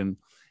pension,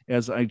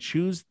 as I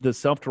choose the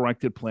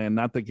self-directed plan,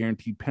 not the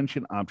guaranteed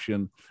pension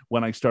option,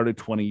 when I started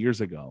 20 years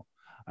ago.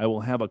 I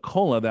will have a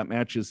COLA that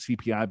matches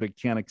CPI but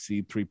can't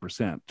exceed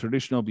 3%.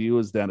 Traditional view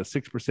is that a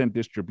 6%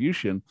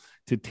 distribution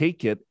to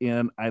take it,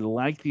 and I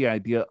like the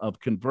idea of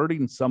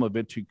converting some of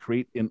it to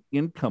create an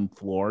income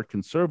floor,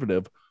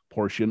 conservative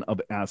portion of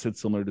assets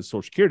similar to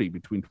Social Security,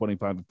 between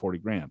 25 and 40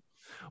 grand.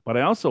 But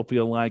I also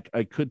feel like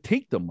I could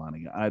take the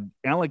money, I'd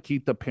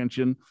allocate the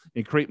pension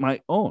and create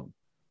my own,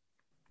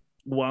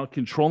 while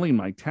controlling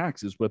my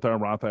taxes with our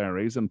Roth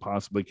IRAs and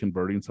possibly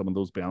converting some of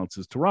those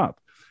balances to Roth.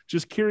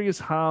 Just curious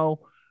how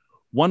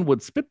one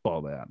would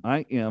spitball that.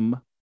 I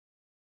am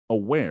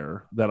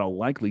aware that I'll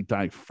likely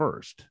die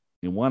first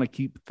and want to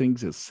keep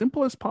things as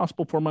simple as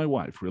possible for my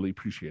wife. Really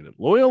appreciate it.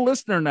 Loyal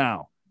listener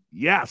now.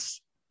 Yes.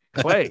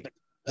 Clay.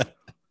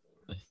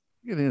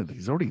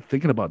 He's already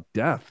thinking about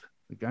death.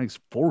 The guy's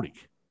 40.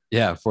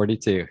 Yeah,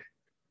 42.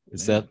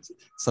 Is that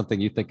something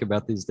you think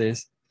about these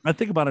days? I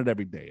think about it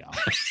every day.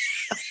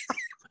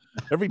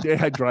 Every day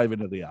I drive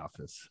into the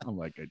office, I'm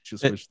like, I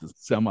just wish the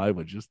semi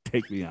would just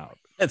take me out.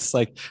 It's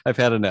like, I've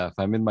had enough.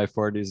 I'm in my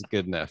 40s.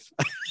 Good enough.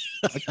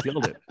 I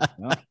killed it.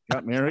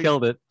 Got married.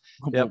 Killed it.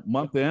 Yep.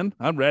 Month in,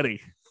 I'm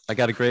ready. I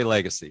got a great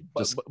legacy.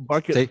 Just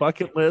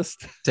bucket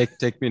list.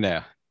 Take me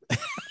now.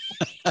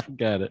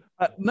 Got it.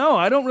 No,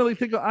 I don't really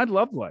think I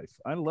love life.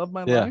 I love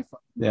my life.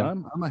 Yeah.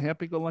 I'm a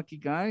happy-go-lucky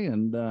guy,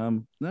 and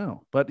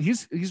no, but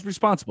he's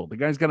responsible. The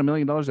guy's got $1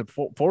 million at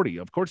 40.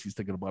 Of course, he's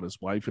thinking about his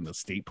wife and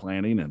estate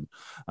planning and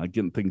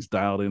getting things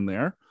dialed in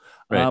there.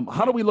 Right.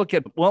 How do we look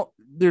at? Well,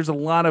 there's a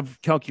lot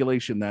of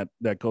calculation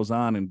that goes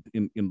on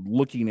in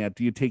looking at,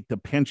 do you take the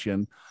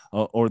pension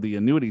or the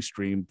annuity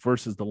stream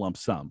versus the lump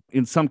sum?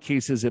 In some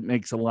cases, it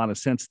makes a lot of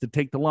sense to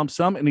take the lump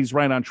sum, and he's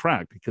right on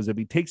track, because if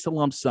he takes the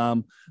lump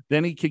sum,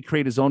 then he could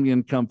create his own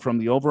income from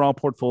the overall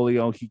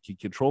portfolio. He can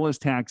control his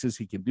taxes.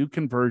 He can do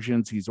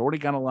conversions. He's already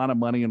got a lot of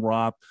money in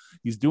Roth.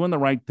 He's doing the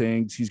right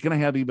things. He's going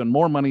to have even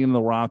more money in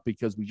the Roth,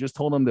 because we just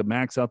told him to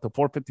max out the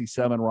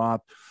 457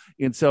 Roth.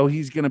 And so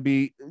he's going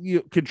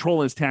to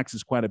control his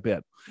taxes quite a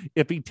bit.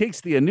 If he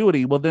takes the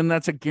annuity, well, then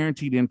that's a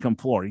guaranteed income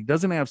floor. He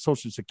doesn't have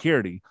Social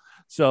Security.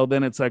 So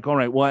then it's like, all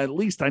right, well, at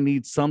least I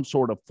need some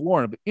sort of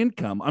floor of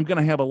income. I'm going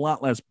to have a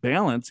lot less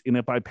balance. And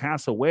if I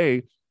pass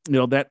away,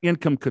 that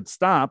income could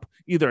stop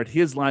either at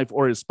his life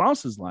or his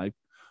spouse's life.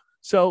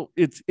 So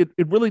it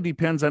really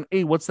depends on,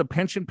 what's the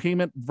pension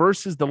payment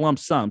versus the lump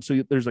sum.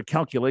 So there's a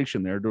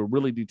calculation there to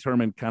really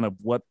determine kind of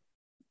what,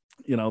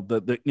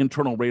 the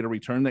internal rate of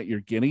return that you're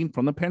getting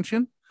from the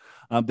pension.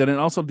 Then it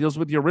also deals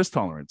with your risk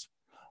tolerance.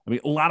 I mean,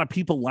 a lot of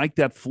people like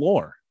that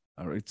floor.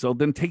 All right. So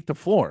then take the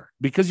floor,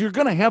 because you're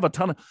going to have a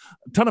ton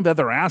of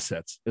other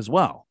assets as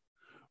well.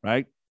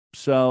 Right.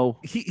 So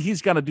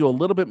he's got to do a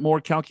little bit more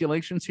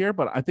calculations here,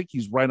 but I think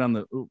he's right on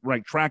the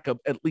right track of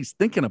at least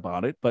thinking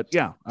about it. But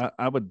yeah,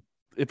 I would,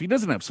 if he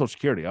doesn't have Social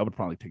Security, I would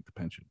probably take the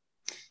pension.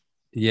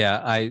 Yeah,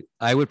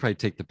 I would probably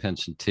take the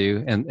pension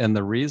too. And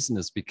the reason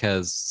is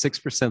because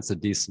 6% is a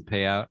decent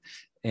payout,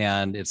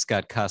 and it's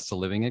got cost of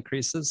living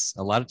increases.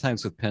 A lot of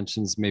times with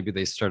pensions, maybe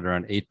they start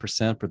around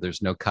 8%, but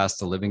there's no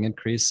cost of living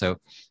increase. So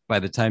by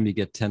the time you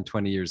get 10,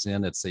 20 years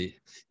in, it's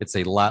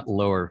a lot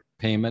lower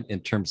payment in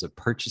terms of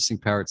purchasing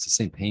power. It's the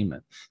same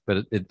payment,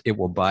 but it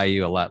will buy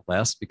you a lot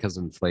less because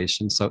of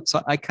inflation. So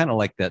I kind of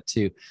like that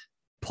too.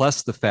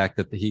 Plus the fact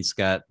that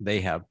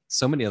they have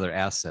so many other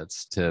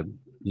assets to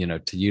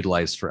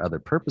utilize for other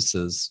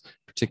purposes,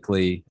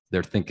 particularly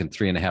they're thinking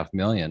 3.5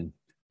 million.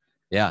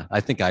 Yeah, I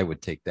think I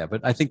would take that.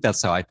 But I think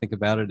that's how I think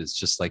about it. It's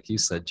just like you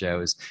said,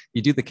 Joe, is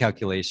you do the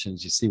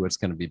calculations, you see what's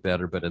going to be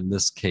better. But in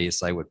this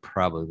case, I would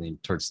probably lean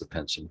towards the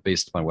pension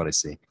based upon what I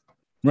see.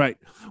 Right.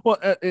 Well,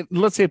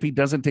 let's say if he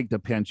doesn't take the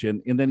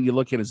pension, and then you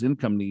look at his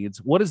income needs,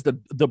 what is the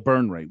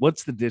burn rate?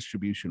 What's the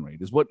distribution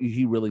rate is what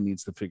he really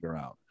needs to figure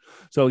out.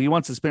 So he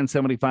wants to spend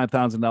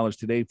 $75,000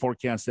 today,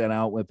 forecast that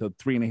out with a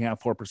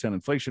 3.5-4%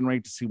 inflation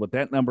rate to see what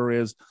that number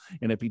is.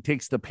 And if he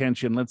takes the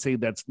pension, let's say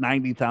that's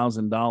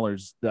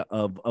 $90,000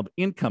 of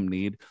income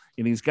need,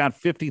 and he's got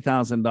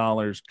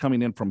 $50,000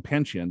 coming in from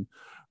pension.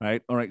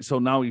 right? All right. So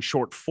now he's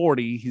short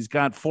 40. He's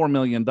got $4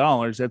 million.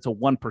 That's a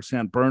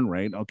 1% burn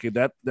rate. Okay.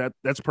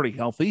 That's pretty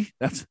healthy.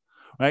 That's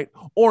right.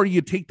 Or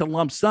you take the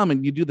lump sum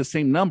and you do the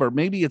same number.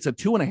 Maybe it's a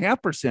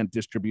 2.5%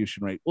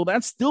 distribution rate. Well,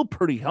 that's still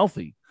pretty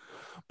healthy.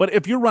 But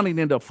if you're running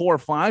into 4 or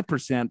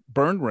 5%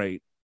 burn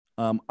rate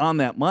on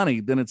that money,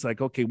 then it's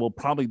like, okay, well,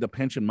 probably the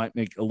pension might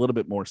make a little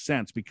bit more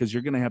sense because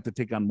you're going to have to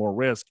take on more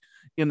risk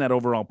in that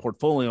overall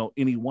portfolio.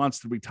 And he wants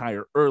to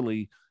retire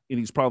early, and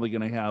he's probably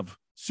going to have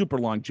super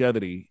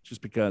longevity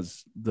just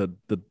because the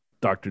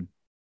Dr.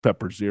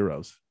 Pepper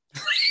zeros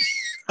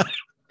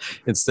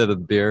instead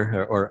of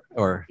beer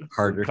or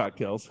harder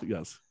cocktails.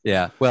 Yes.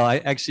 Yeah. Well, I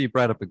actually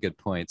brought up a good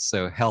point.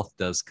 So health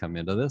does come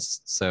into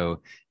this.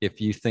 So if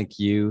you think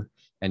you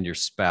and your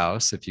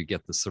spouse, if you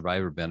get the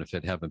survivor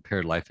benefit, have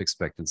impaired life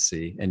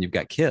expectancy, and you've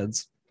got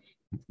kids,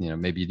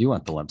 maybe you do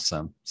want the lump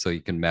sum, so you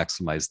can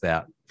maximize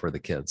that for the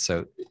kids.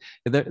 So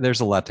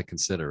there's a lot to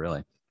consider,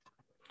 really.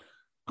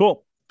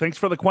 Cool. Thanks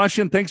for the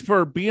question. Thanks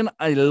for being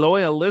a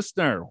loyal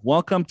listener.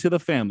 Welcome to the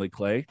family,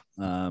 Clay.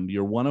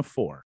 You're one of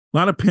 4. A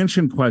lot of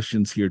pension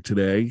questions here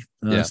today.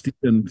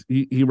 Stephen,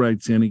 he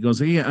writes in, he goes,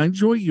 hey, I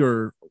enjoy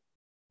your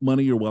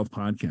Money Your Wealth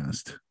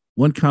podcast.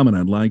 One comment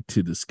I'd like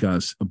to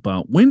discuss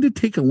about when to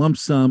take a lump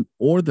sum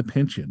or the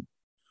pension.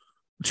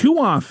 Too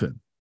often.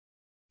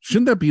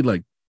 Shouldn't that be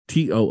like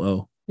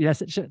TOO?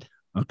 Yes, it should.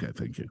 Okay,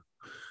 thank you.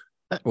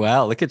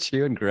 Wow, look at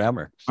you in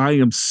grammar. I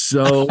am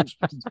so,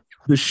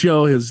 the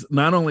show has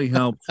not only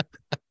helped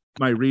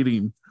my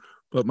reading,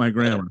 but my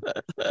grammar.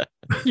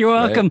 You're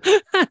welcome.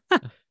 Too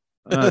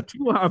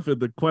often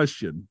the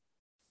question,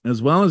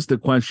 as well as the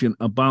question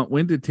about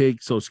when to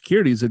take Social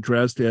Security, is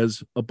addressed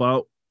as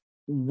about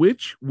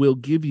which will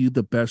give you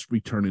the best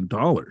return in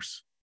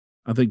dollars.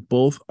 I think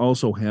both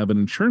also have an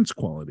insurance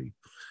quality.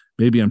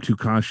 Maybe I'm too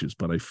cautious,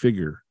 but I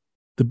figure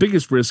the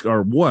biggest risks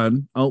are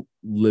 1,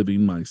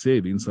 outliving my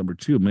savings. Number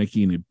 2,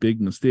 making a big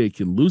mistake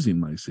and losing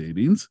my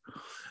savings.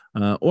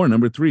 Or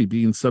number 3,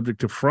 being subject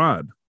to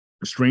fraud,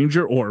 a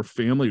stranger or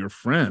family or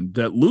friend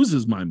that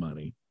loses my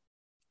money.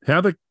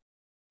 Havoc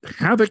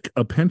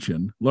a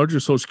pension, larger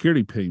Social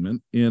Security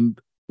payment,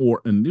 and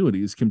or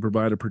annuities can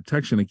provide a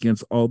protection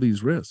against all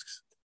these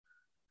risks.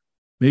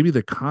 Maybe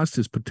the cost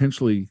is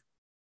potentially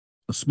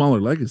a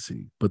smaller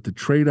legacy, but the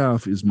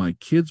trade-off is my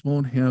kids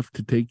won't have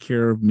to take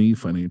care of me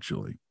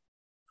financially.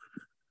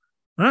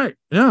 All right.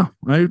 Yeah,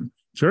 I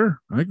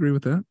agree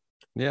with that.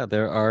 Yeah,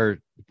 there are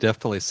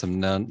definitely some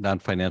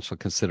non-financial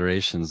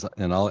considerations,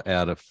 and I'll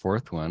add a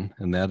 4th one,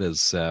 and that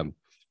is,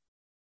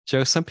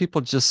 Joe, some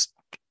people just,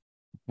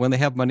 when they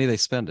have money, they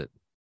spend it.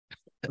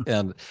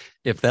 And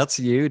if that's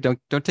you, don't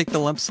take the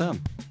lump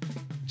sum.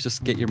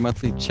 Just get your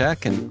monthly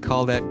check and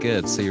call that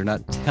good, so you're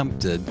not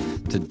tempted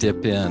to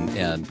dip in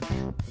and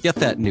get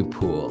that new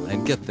pool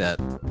and get that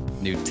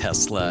new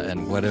Tesla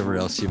and whatever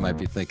else you might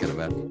be thinking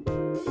about.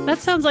 That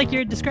sounds like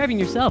you're describing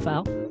yourself,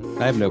 Al.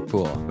 I have no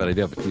pool, but I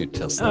do have a new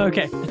Tesla. Oh,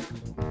 okay.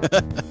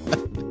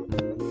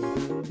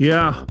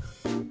 Yeah.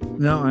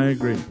 No, I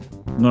agree.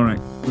 All right,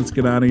 let's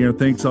get out of here.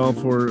 Thanks all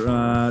for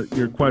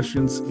your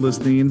questions,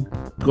 listening.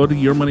 Go to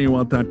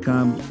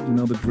yourmoneyyourwealth.com. You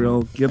know the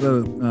drill. Give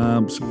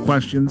some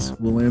questions.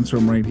 We'll answer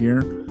them right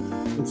here.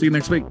 We'll see you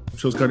next week.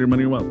 Show's called Your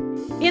Money, Your Wealth.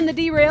 In the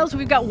derails,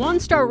 we've got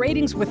 1-star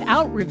ratings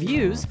without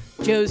reviews,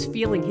 Joe's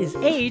feeling his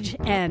age,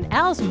 and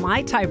Al's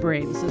Mai Tai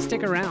brain, so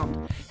stick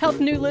around. Help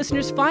new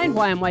listeners find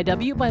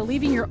YMYW by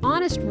leaving your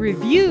honest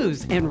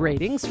reviews and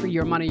ratings for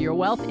Your Money, Your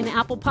Wealth in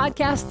Apple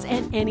Podcasts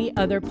and any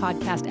other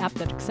podcast app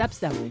that accepts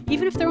them,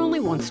 even if they're only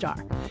 1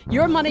 star.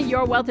 Your Money,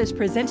 Your Wealth is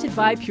presented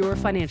by Pure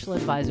Financial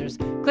Advisors.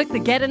 Click the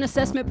Get an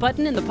Assessment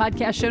button in the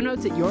podcast show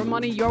notes at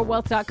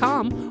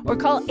yourmoneyyourwealth.com or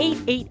call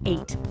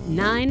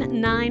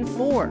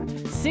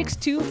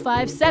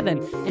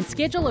 888-994-6257 and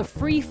schedule a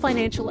free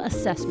financial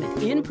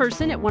assessment in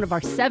person at one of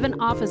our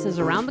 7 offices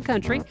around the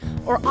country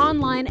or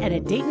online at a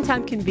date and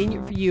time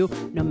convenient for you,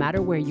 no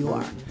matter where you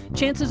are.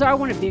 Chances are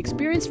one of the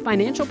experienced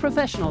financial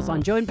professionals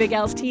on Joe and Big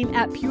Al's team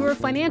at Pure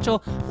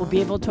Financial will be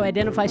able to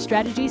identify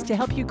strategies to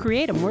help you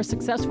create a more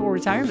successful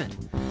retirement.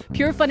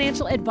 Pure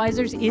Financial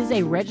Advisors is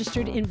a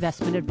registered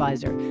investment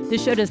advisor.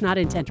 This show does not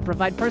intend to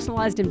provide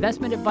personalized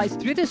investment advice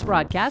through this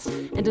broadcast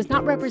and does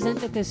not represent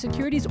that the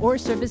securities or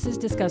services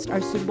discussed are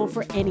suitable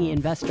for any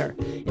investor.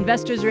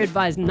 Investors are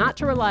advised not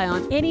to rely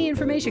on any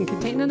information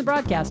contained in the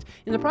broadcast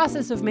in the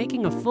process of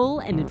making a full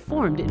and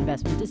informed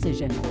investment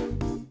decision.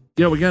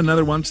 Yeah, we got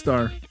another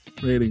 1-star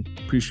rating.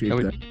 Appreciate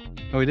that.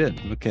 Oh, we did?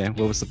 Okay.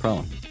 What was the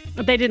problem?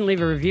 But they didn't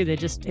leave a review.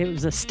 It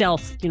was a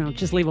stealth,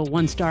 just leave a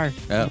 1-star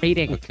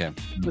rating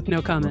with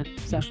no comment.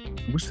 So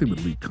I wish they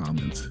would leave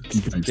comments.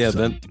 Yeah,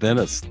 then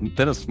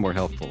it's more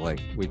helpful. Like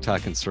we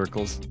talk in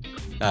circles.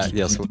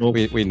 Yes,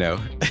 we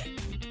know.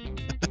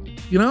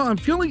 I'm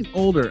feeling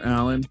older,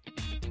 Alan.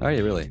 Are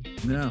you really?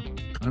 Yeah.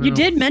 You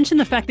did mention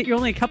the fact that you're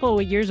only a couple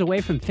of years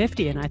away from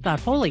 50, and I thought,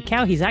 holy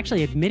cow, he's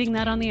actually admitting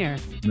that on the air.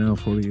 Now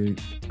 48.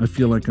 I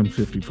feel like I'm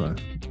 55.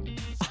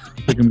 I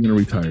think I'm going to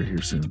retire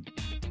here soon.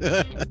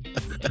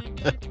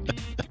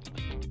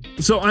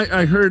 So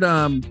I heard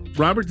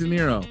Robert De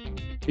Niro,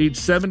 age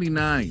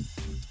 79,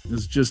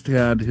 has just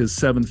had his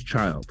 7th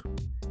child.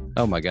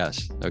 Oh my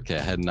gosh. Okay,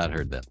 I had not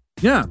heard that.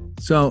 Yeah,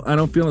 so I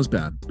don't feel as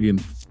bad being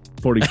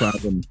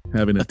 45 and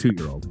having a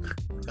 2-year-old.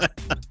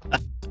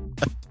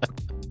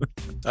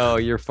 Oh,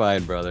 you're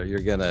fine, brother.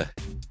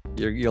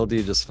 You'll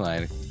do just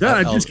fine.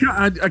 Yeah,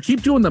 I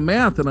keep doing the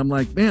math, and I'm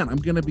like, man, I'm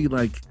gonna be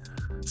like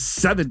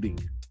 70,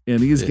 and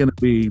he's gonna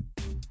be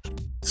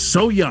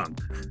so young.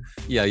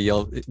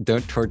 Yeah,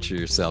 don't torture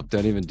yourself.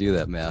 Don't even do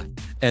that math.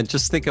 And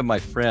just think of my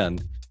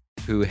friend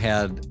who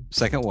had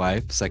second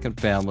wife, second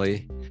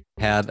family,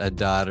 had a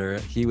daughter.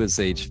 He was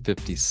age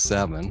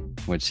 57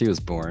 when she was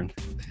born.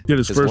 Did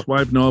his first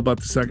wife know about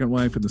the second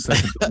wife and the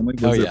second family?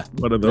 Oh, yeah.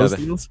 One of those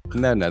deals?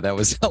 No, that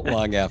was not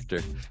long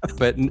after.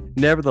 But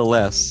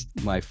nevertheless,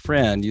 my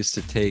friend used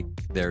to take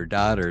their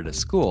daughter to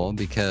school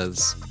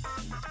because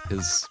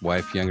his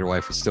younger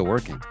wife, was still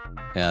working.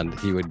 And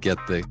he would get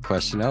the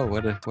question, oh,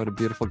 what a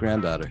beautiful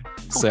granddaughter.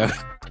 So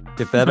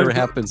if that ever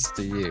happens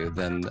to you,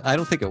 then I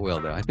don't think it will,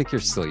 though. I think you're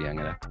still young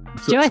enough.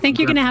 Joe, I think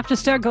you're going to have to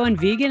start going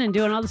vegan and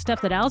doing all the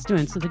stuff that Al's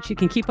doing so that you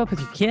can keep up with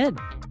your kid.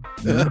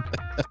 Yeah.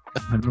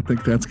 I don't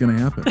think that's going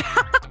to happen.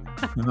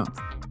 No.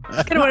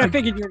 That's kind of what I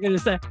figured you were going to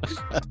say.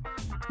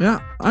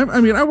 Yeah.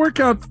 I mean, I work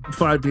out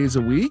 5 days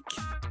a week,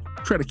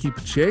 try to keep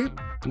in shape.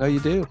 No, you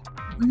do.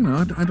 You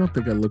know, I don't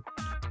think I look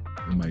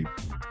in my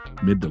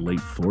mid to late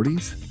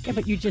 40s. Yeah,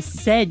 but you just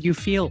said you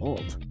feel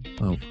old.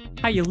 Oh.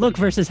 How you look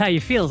versus how you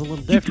feel is a little I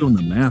keep different.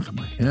 doing the math in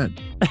my head.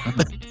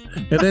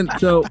 And then,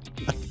 so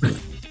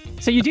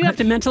you do have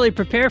to mentally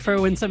prepare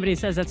for when somebody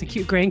says that's a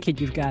cute grandkid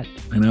you've got.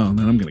 I know, and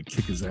then I'm going to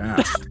kick his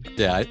ass.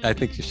 Yeah, I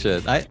think you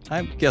should.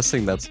 I'm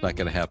guessing that's not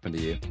going to happen to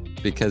you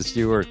because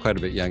you were quite a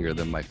bit younger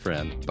than my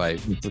friend.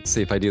 Let's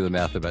see if I do the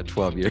math, about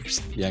 12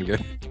 years younger.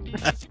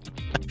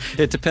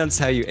 It depends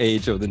how you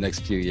age over the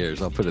next few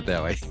years. I'll put it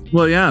that way.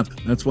 Well, yeah,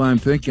 that's why I'm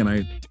thinking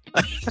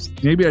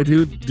maybe I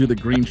do the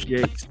green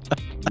shakes, a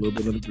little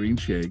bit of the green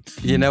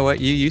shakes. You know what?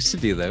 You used to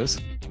do those.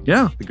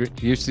 Yeah. You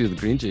used to do the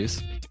green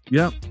juice.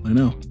 Yeah, I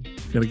know.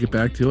 Got to get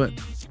back to it.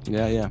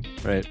 Yeah,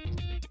 right.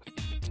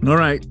 All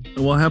right.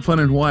 Well, have fun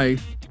in Hawaii.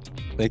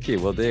 Thank you.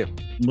 Will do.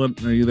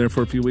 What, are you there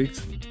for a few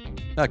weeks?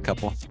 A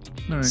couple.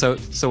 All right. So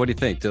what do you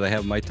think? Did I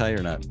have Mai Tai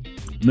or not?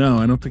 No,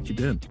 I don't think you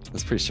did.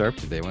 That's pretty sharp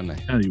today, wasn't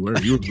I? Yeah, you were.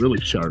 You were really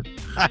sharp.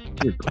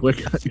 You're quick.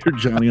 You're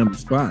Johnny on the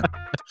spot.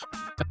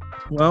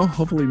 Well,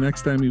 hopefully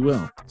next time you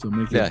will. So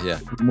make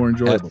it more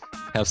enjoyable.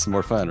 Have some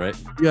more fun, right?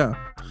 Yeah.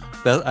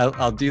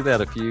 I'll do that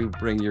if you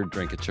bring your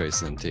drink of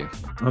choice in too.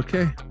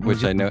 Okay.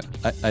 Which I know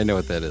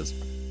what that is.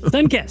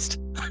 Sunkissed.